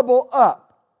 Double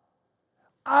up.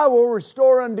 I will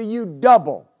restore unto you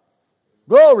double.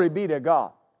 Glory be to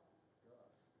God.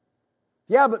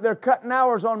 Yeah, but they're cutting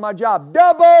hours on my job.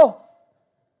 Double.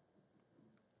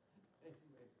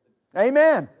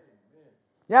 Amen.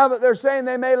 Yeah, but they're saying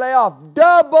they may lay off.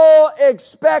 Double,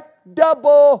 expect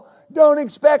double. Don't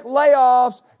expect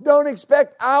layoffs. Don't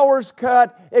expect hours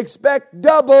cut. Expect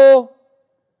double.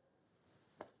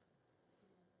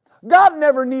 God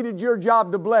never needed your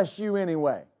job to bless you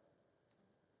anyway.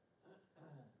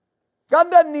 God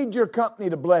doesn't need your company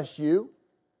to bless you.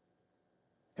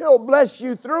 He'll bless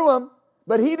you through them,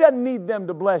 but He doesn't need them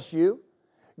to bless you.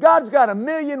 God's got a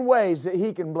million ways that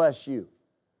He can bless you.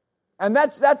 And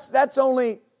that's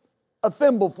only a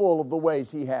thimbleful of the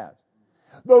ways He has.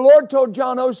 The Lord told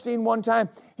John Osteen one time,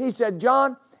 He said,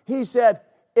 John, He said,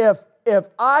 if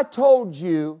I told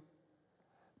you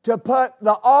to put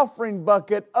the offering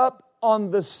bucket up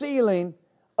on the ceiling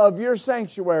of your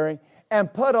sanctuary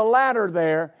and put a ladder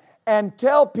there and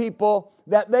tell people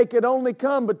that they could only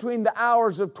come between the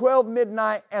hours of 12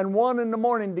 midnight and 1 in the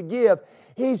morning to give,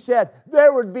 He said,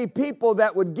 there would be people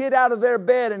that would get out of their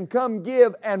bed and come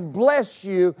give and bless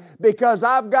you because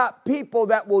I've got people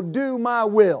that will do my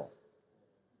will.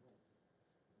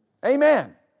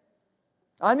 Amen.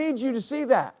 I need you to see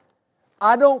that.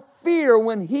 I don't fear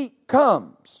when heat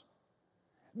comes.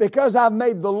 because I've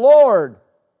made the Lord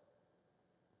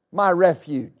my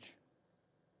refuge.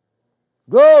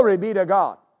 Glory be to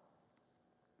God.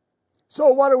 So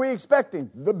what are we expecting?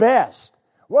 The best.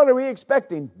 What are we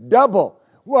expecting? Double.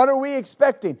 What are we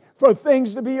expecting? For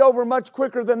things to be over much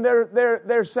quicker than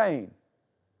they're saying.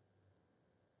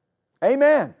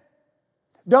 Amen.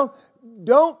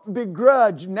 Don't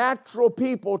begrudge natural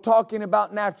people talking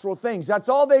about natural things. That's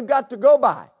all they've got to go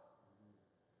by.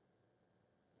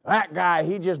 That guy,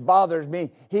 he just bothers me.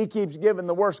 He keeps giving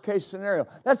the worst case scenario.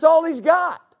 That's all he's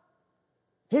got.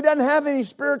 He doesn't have any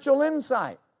spiritual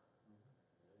insight.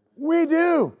 We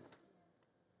do.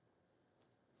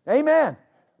 Amen.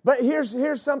 But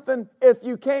here's something. If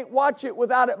you can't watch it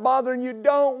without it bothering you,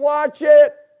 don't watch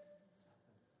it.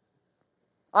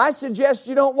 I suggest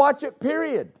you don't watch it,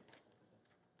 period.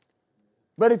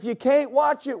 But if you can't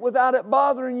watch it without it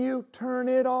bothering you, turn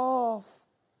it off.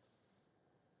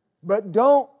 But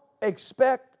don't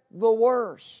expect the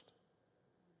worst.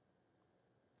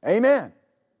 Amen.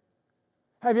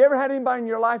 Have you ever had anybody in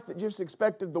your life that just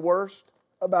expected the worst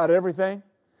about everything?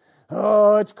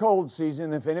 Oh, it's cold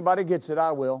season. If anybody gets it,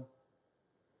 I will.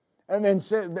 And then,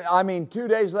 2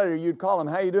 days later, you'd call them,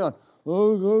 how you doing?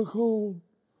 Oh, I got cold.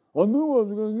 I knew I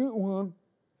was going to get one.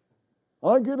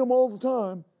 I get them all the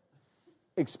time.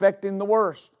 Expecting the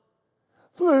worst.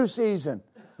 Flu season.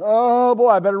 Oh boy,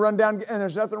 I better run down. And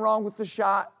there's nothing wrong with the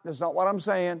shot. That's not what I'm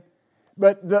saying.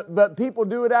 But people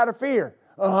do it out of fear.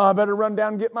 Oh, I better run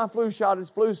down and get my flu shot. It's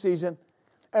flu season.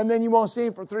 And then you won't see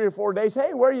him for 3 or 4 days.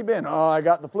 Hey, where you been? Oh, I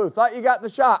got the flu. Thought you got the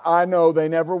shot. I know, they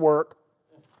never work.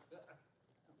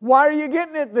 Why are you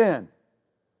getting it then?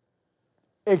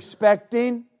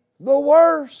 Expecting the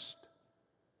worst.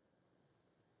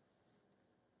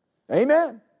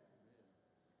 Amen.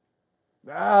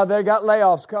 They got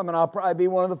layoffs coming. I'll probably be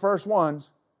one of the first ones.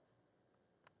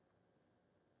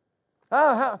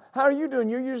 How are you doing?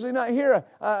 You're usually not here.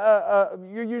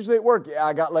 You're usually at work. Yeah,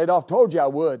 I got laid off. Told you I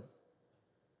would.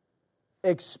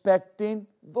 Expecting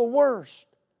the worst.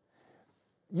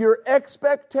 Your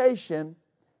expectation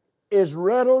is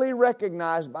readily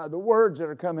recognized by the words that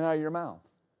are coming out of your mouth.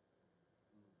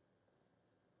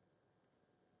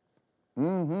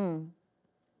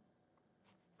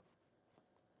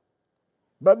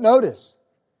 But notice,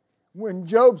 when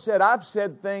Job said, I've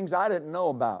said things I didn't know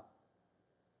about,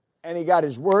 and he got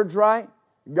his words right,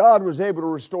 God was able to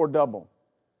restore double.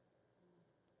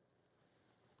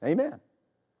 Amen.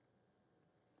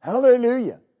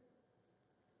 Hallelujah.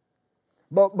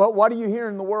 But what do you hear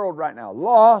in the world right now?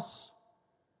 Loss,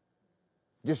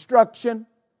 destruction,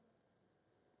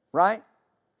 right?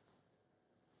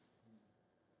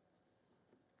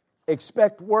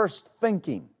 Expect worse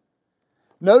thinking.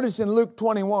 Notice in Luke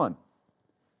 21,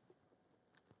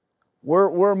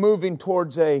 we're moving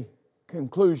towards a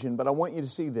conclusion, but I want you to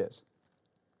see this.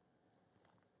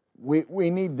 We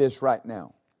need this right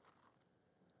now.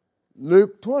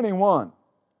 Luke 21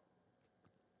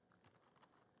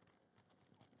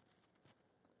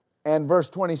 and verse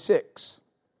 26.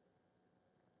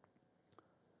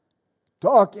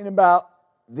 Talking about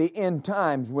the end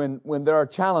times when there are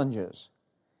challenges.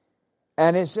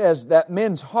 And it says that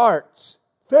men's hearts,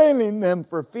 failing them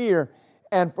for fear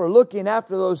and for looking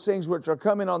after those things which are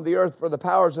coming on the earth, for the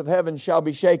powers of heaven shall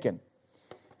be shaken.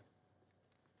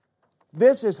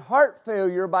 This is heart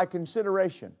failure by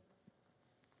consideration.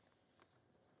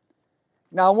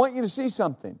 Now I want you to see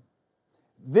something.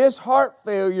 This heart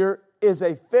failure is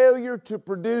a failure to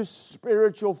produce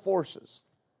spiritual forces.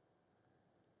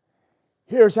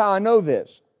 Here's how I know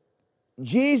this.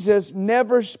 Jesus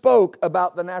never spoke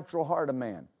about the natural heart of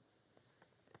man.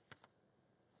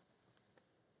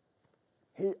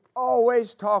 He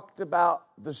always talked about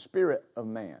the spirit of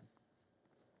man.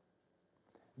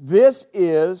 This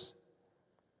is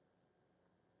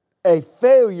a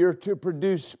failure to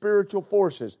produce spiritual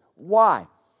forces. Why?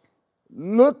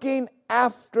 Looking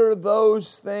after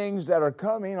those things that are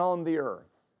coming on the earth.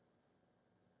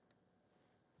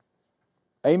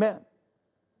 Amen.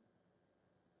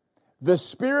 The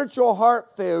spiritual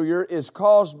heart failure is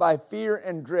caused by fear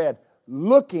and dread,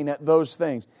 looking at those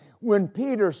things. When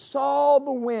Peter saw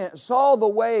the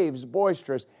waves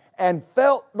boisterous, and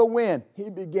felt the wind, he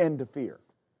began to fear.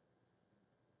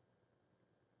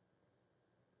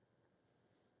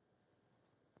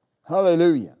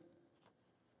 Hallelujah.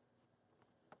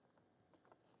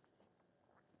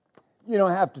 You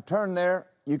don't have to turn there.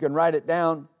 You can write it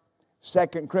down. 2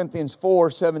 Corinthians 4,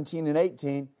 17 and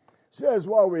 18 says,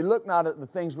 while we look not at the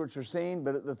things which are seen,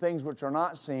 but at the things which are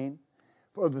not seen.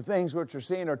 For the things which are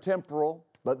seen are temporal,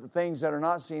 but the things that are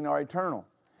not seen are eternal.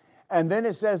 And then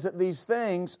it says that these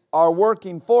things are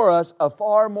working for us a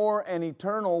far more and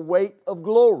eternal weight of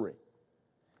glory.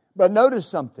 But notice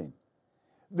something.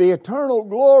 The eternal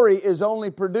glory is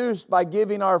only produced by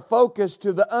giving our focus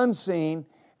to the unseen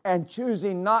and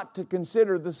choosing not to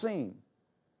consider the seen.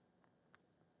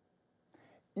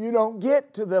 You don't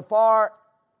get to the far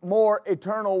more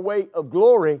eternal weight of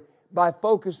glory by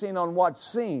focusing on what's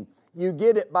seen. You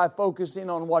get it by focusing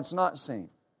on what's not seen.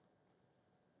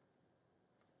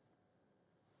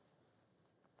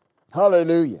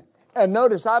 Hallelujah. And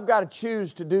notice, I've got to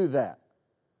choose to do that.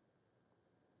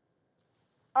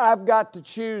 I've got to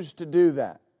choose to do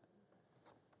that.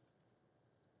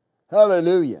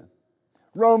 Hallelujah.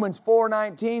 Romans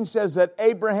 4:19 says that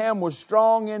Abraham was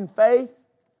strong in faith,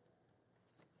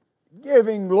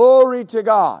 giving glory to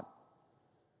God.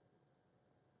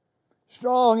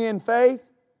 Strong in faith,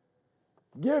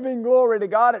 giving glory to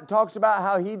God. It talks about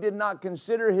how he did not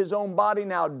consider his own body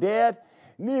now dead,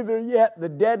 neither yet the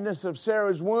deadness of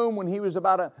Sarah's womb when he was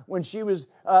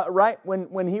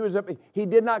he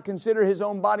did not consider his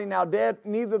own body now dead,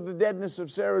 neither the deadness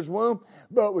of Sarah's womb,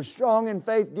 but was strong in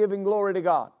faith, giving glory to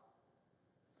God.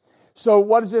 So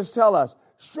what does this tell us?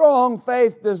 Strong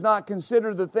faith does not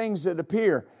consider the things that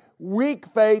appear. Weak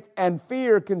faith and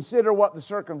fear consider what the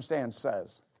circumstance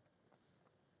says.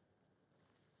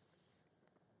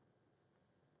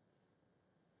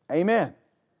 Amen.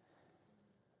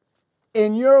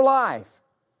 In your life,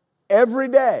 every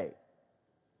day,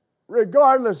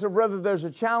 regardless of whether there's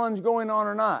a challenge going on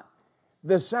or not,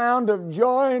 the sound of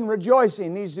joy and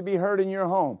rejoicing needs to be heard in your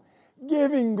home.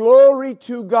 Giving glory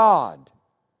to God.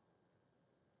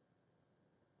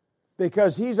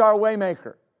 Because He's our way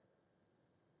maker.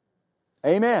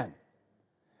 Amen.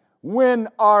 When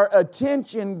our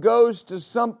attention goes to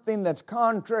something that's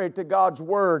contrary to God's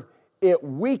Word, it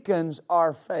weakens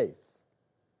our faith.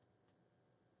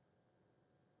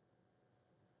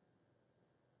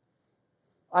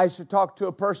 I used to talk to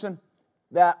a person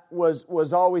that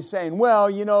was always saying, well,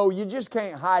 you just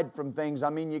can't hide from things. I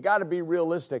mean, you got to be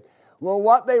realistic. Well,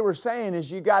 what they were saying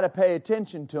is you got to pay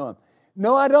attention to them.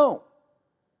 No, I don't.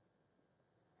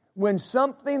 When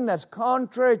something that's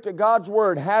contrary to God's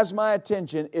Word has my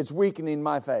attention, it's weakening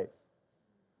my faith.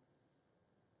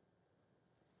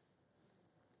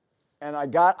 And I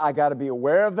got to be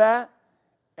aware of that,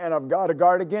 and I've got to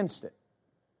guard against it.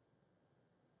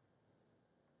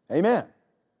 Amen.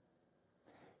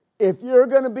 If you're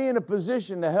going to be in a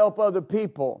position to help other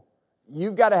people,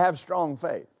 you've got to have strong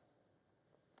faith.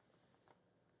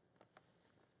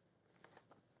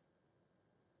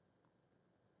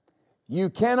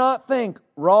 You cannot think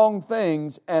wrong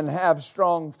things and have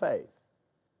strong faith.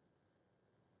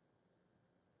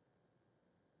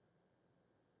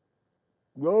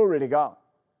 Glory to God.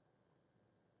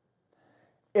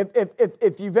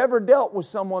 If you've ever dealt with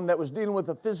someone that was dealing with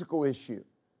a physical issue,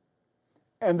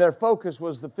 and their focus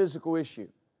was the physical issue,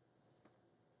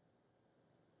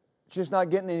 it's just not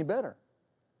getting any better.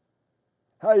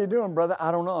 How you doing, brother?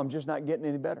 I don't know. I'm just not getting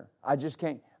any better. I'm just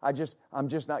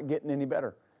not getting any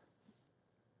better.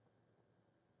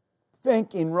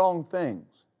 Thinking wrong things.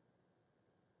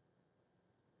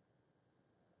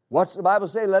 What's the Bible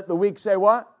say? Let the weak say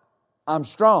what? I'm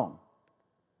strong.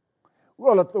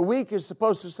 Well, if the weak is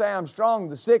supposed to say I'm strong,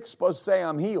 the sick is supposed to say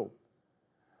I'm healed.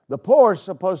 The poor is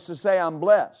supposed to say I'm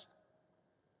blessed.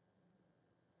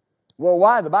 Well,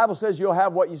 why? The Bible says you'll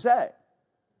have what you say.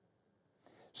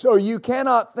 So you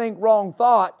cannot think wrong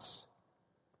thoughts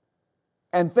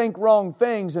and think wrong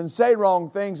things and say wrong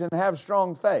things and have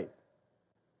strong faith.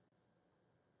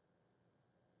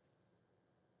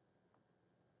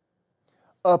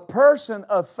 A person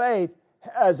of faith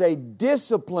has a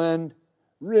disciplined,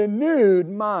 renewed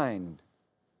mind.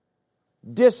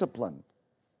 Disciplined.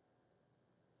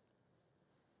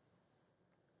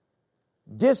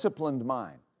 Disciplined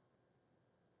mind.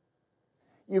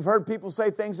 You've heard people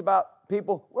say things about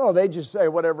people, well, they just say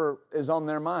whatever is on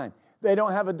their mind. They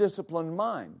don't have a disciplined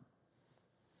mind.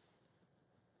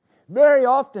 Very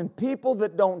often, people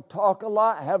that don't talk a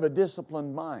lot have a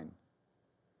disciplined mind.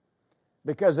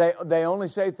 Because they only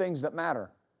say things that matter.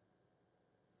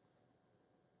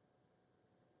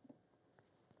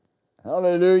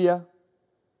 Hallelujah.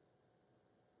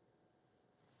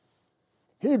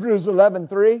 Hebrews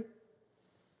 11:3.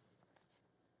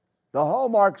 The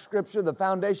hallmark scripture, the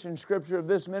foundation scripture of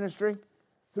this ministry.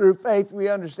 Through faith we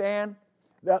understand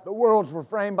that the worlds were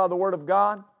framed by the Word of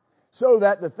God, so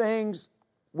that the things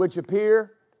which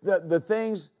appear, the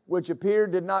things which appear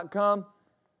did not come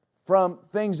from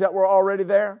things that were already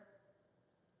there.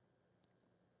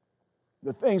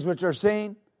 The things which are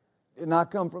seen did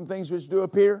not come from things which do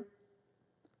appear.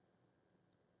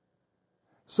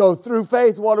 So through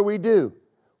faith, what do?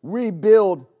 We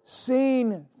build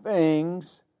seen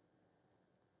things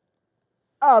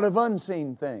out of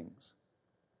unseen things.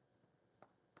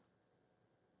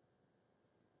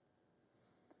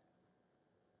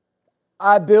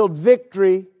 I build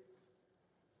victory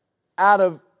out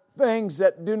of things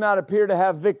that do not appear to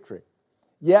have victory.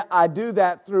 Yet I do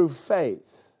that through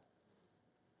faith.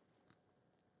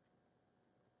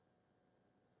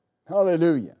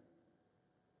 Hallelujah.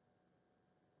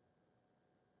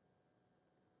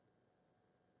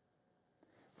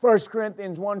 First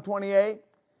Corinthians 1:28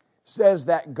 says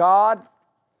that God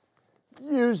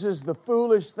uses the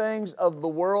foolish things of the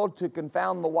world to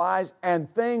confound the wise,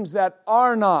 and things that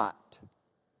are not.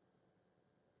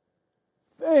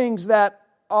 Things that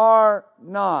are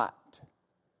not.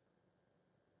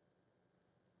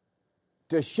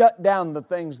 To shut down the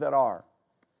things that are.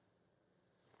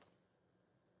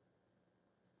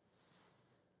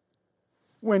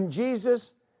 When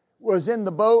Jesus was in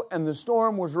the boat and the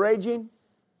storm was raging,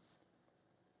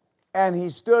 and He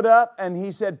stood up and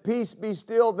He said, "Peace, be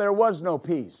still," there was no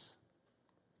peace.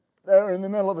 They were in the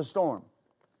middle of a storm.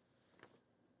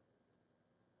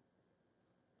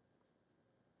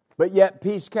 But yet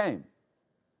peace came.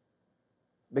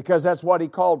 Because that's what He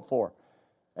called for.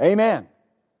 Amen.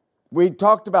 We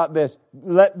talked about this.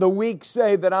 Let the weak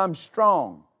say that I'm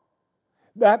strong.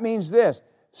 That means this.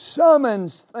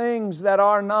 Summons things that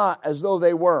are not as though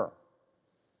they were.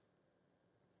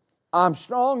 I'm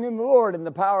strong in the Lord in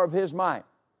the power of His might.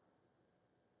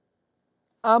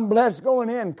 I'm blessed going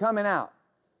in, coming out.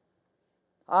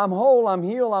 I'm whole, I'm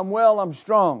healed, I'm well, I'm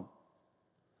strong.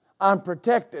 I'm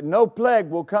protected. No plague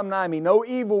will come nigh me. No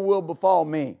evil will befall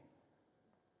me.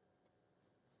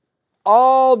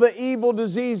 All the evil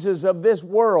diseases of this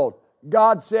world,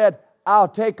 God said, I'll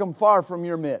take them far from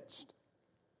your midst.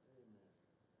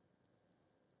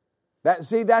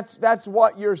 That's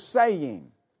what you're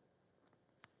saying.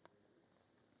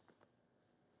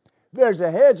 There's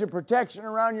a hedge of protection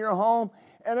around your home,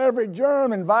 and every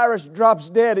germ and virus drops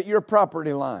dead at your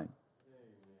property line.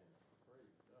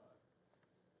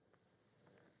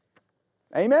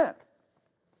 Amen.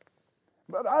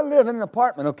 But I live in an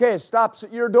apartment. Okay, it stops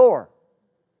at your door.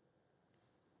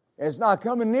 It's not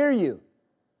coming near you.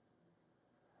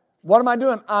 What am I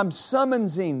doing? I'm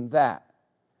summoning that.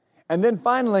 And then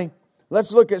finally,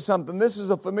 let's look at something. This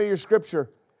is a familiar scripture,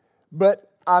 but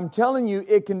I'm telling you,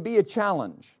 it can be a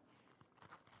challenge.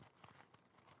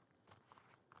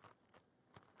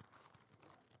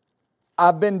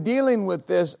 I've been dealing with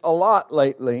this a lot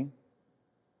lately.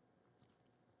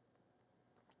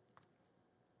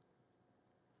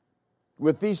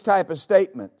 With these type of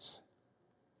statements.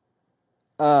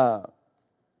 Well,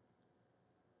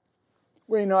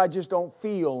 I just don't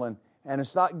feel, and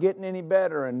it's not getting any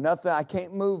better, and nothing, I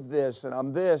can't move this, and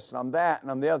I'm this, and I'm that, and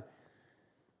I'm the other.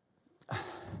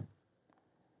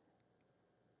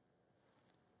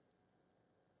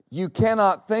 You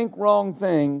cannot think wrong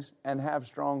things and have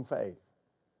strong faith.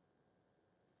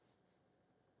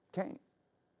 Can't.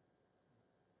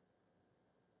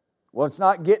 Well, it's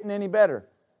not getting any better.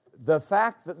 The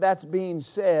fact that that's being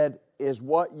said is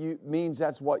what means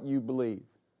that's what you believe.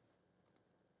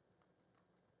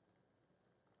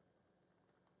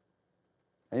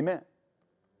 Amen.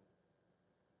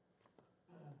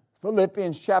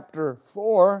 Philippians chapter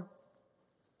 4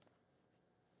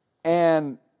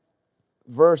 and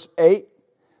verse 8.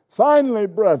 Finally,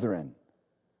 brethren,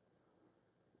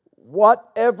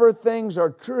 whatever things are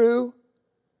true,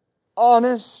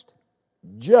 honest,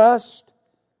 just,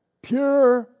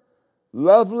 pure,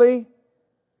 lovely,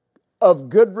 of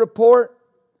good report,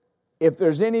 if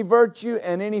there's any virtue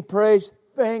and any praise,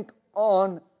 think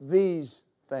on these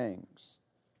things.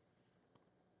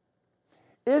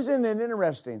 Isn't it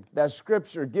interesting that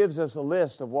Scripture gives us a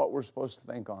list of what we're supposed to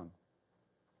think on?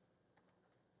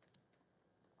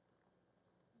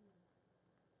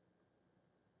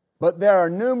 But there are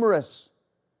numerous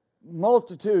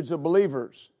multitudes of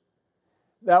believers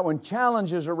that when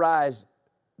challenges arise,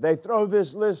 they throw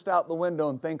this list out the window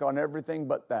and think on everything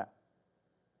but that.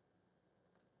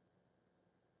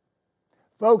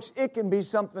 Folks, it can be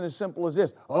something as simple as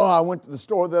this. Oh, I went to the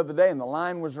store the other day and the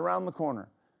line was around the corner.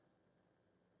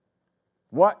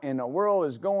 What in the world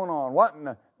is going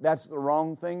on? That's the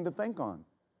wrong thing to think on.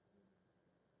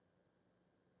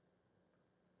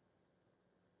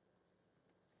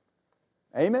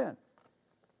 Amen.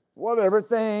 Whatever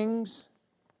things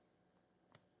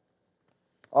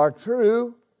are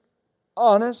true,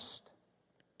 honest,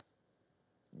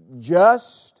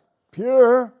 just,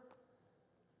 pure,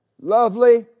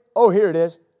 lovely. Oh, here it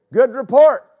is. Good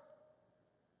report.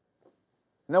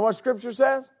 You know what Scripture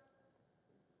says?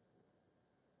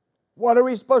 What are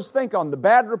we supposed to think on? The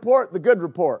bad report, the good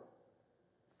report?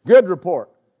 Good report.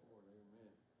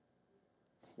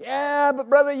 Yeah, but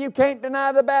brother, you can't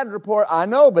deny the bad report. I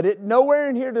know, but nowhere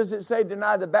in here does it say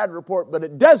deny the bad report, but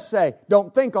it does say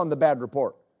don't think on the bad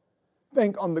report.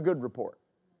 Think on the good report.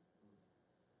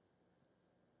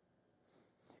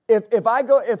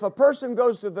 If a person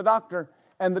goes to the doctor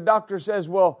and the doctor says,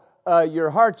 well, your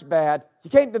heart's bad, you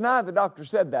can't deny the doctor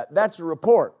said that. That's a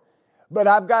report. But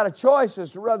I've got a choice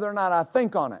as to whether or not I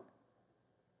think on it.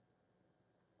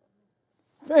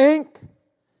 Think,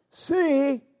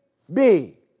 see,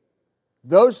 be.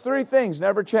 Those three things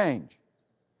never change.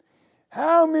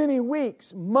 How many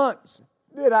weeks, months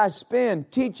did I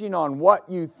spend teaching on what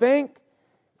you think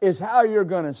is how you're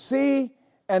going to see,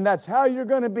 and that's how you're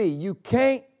going to be. You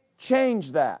can't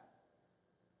change that.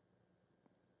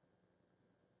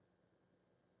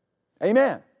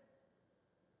 Amen.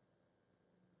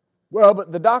 Well,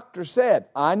 but the doctor said,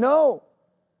 I know.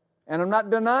 And I'm not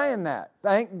denying that.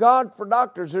 Thank God for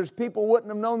doctors. There's people wouldn't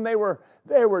have known they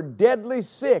were deadly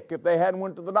sick if they hadn't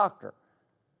went to the doctor.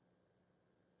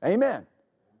 Amen.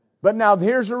 But now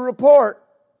here's a report.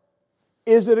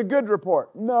 Is it a good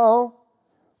report? No.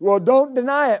 Well, don't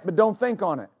deny it, but don't think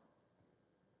on it.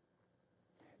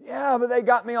 Yeah, but they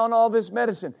got me on all this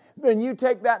medicine. Then you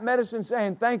take that medicine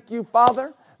saying, thank you,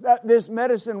 Father, that this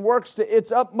medicine works to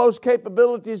its utmost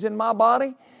capabilities in my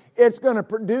body. It's going to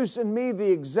produce in me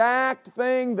the exact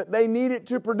thing that they need it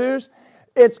to produce.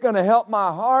 It's going to help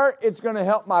my heart. It's going to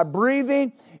help my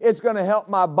breathing. It's going to help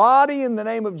my body in the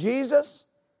name of Jesus.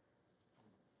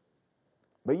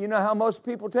 But you know how most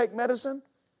people take medicine?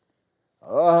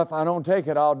 Oh, if I don't take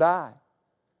it, I'll die.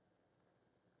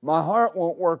 My heart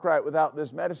won't work right without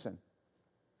this medicine.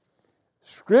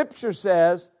 Scripture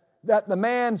says that the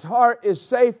man's heart is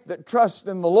safe that trusts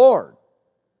in the Lord.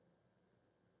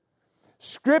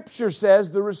 Scripture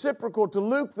says the reciprocal to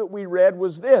Luke that we read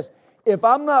was this. If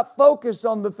I'm not focused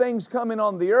on the things coming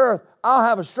on the earth, I'll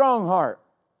have a strong heart.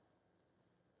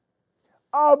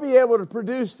 I'll be able to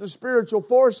produce the spiritual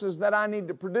forces that I need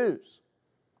to produce.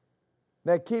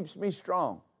 That keeps me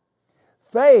strong.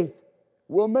 Faith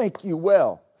will make you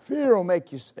well. Fear will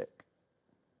make you sick.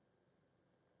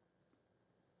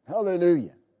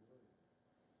 Hallelujah.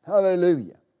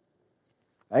 Hallelujah.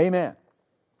 Amen.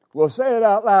 Well, say it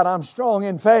out loud. I'm strong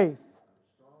in faith.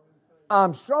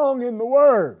 I'm strong in the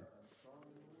Word.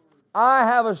 I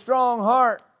have a strong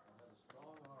heart.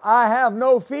 I have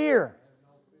no fear.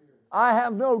 I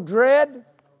have no dread.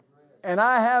 And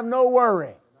I have no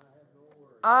worry.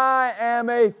 I am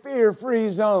a fear-free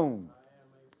zone.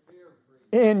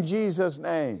 In Jesus'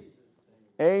 name.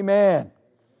 Amen.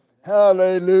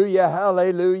 Hallelujah,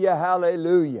 hallelujah,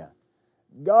 hallelujah.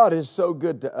 God is so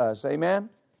good to us. Amen.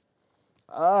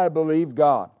 I believe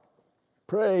God.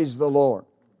 Praise the Lord.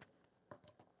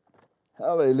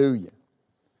 Hallelujah.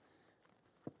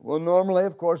 Well, normally,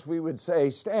 of course, we would say,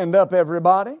 stand up,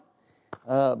 everybody.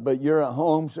 But you're at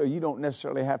home, so you don't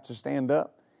necessarily have to stand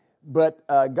up. But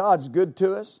God's good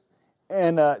to us.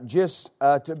 And just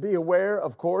to be aware,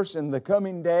 of course, in the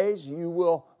coming days, you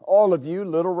will, all of you,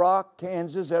 Little Rock,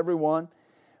 Kansas, everyone,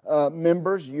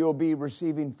 members, you'll be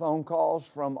receiving phone calls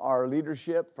from our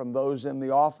leadership, from those in the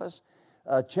office,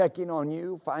 checking on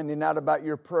you, finding out about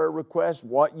your prayer requests,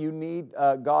 what you need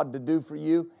God to do for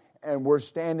you. And we're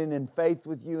standing in faith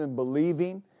with you and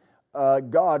believing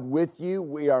God with you.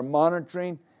 We are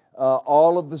monitoring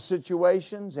all of the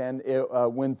situations, and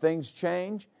when things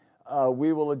change,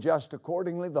 we will adjust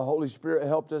accordingly. The Holy Spirit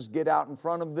helped us get out in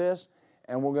front of this,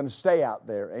 and we're going to stay out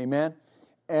there. Amen.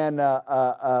 And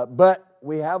but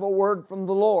we have a word from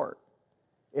the Lord.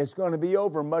 It's going to be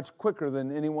over much quicker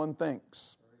than anyone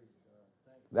thinks.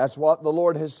 That's what the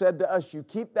Lord has said to us. You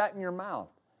keep that in your mouth.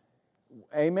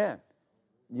 Amen.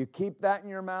 You keep that in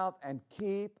your mouth and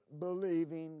keep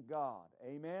believing God.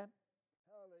 Amen.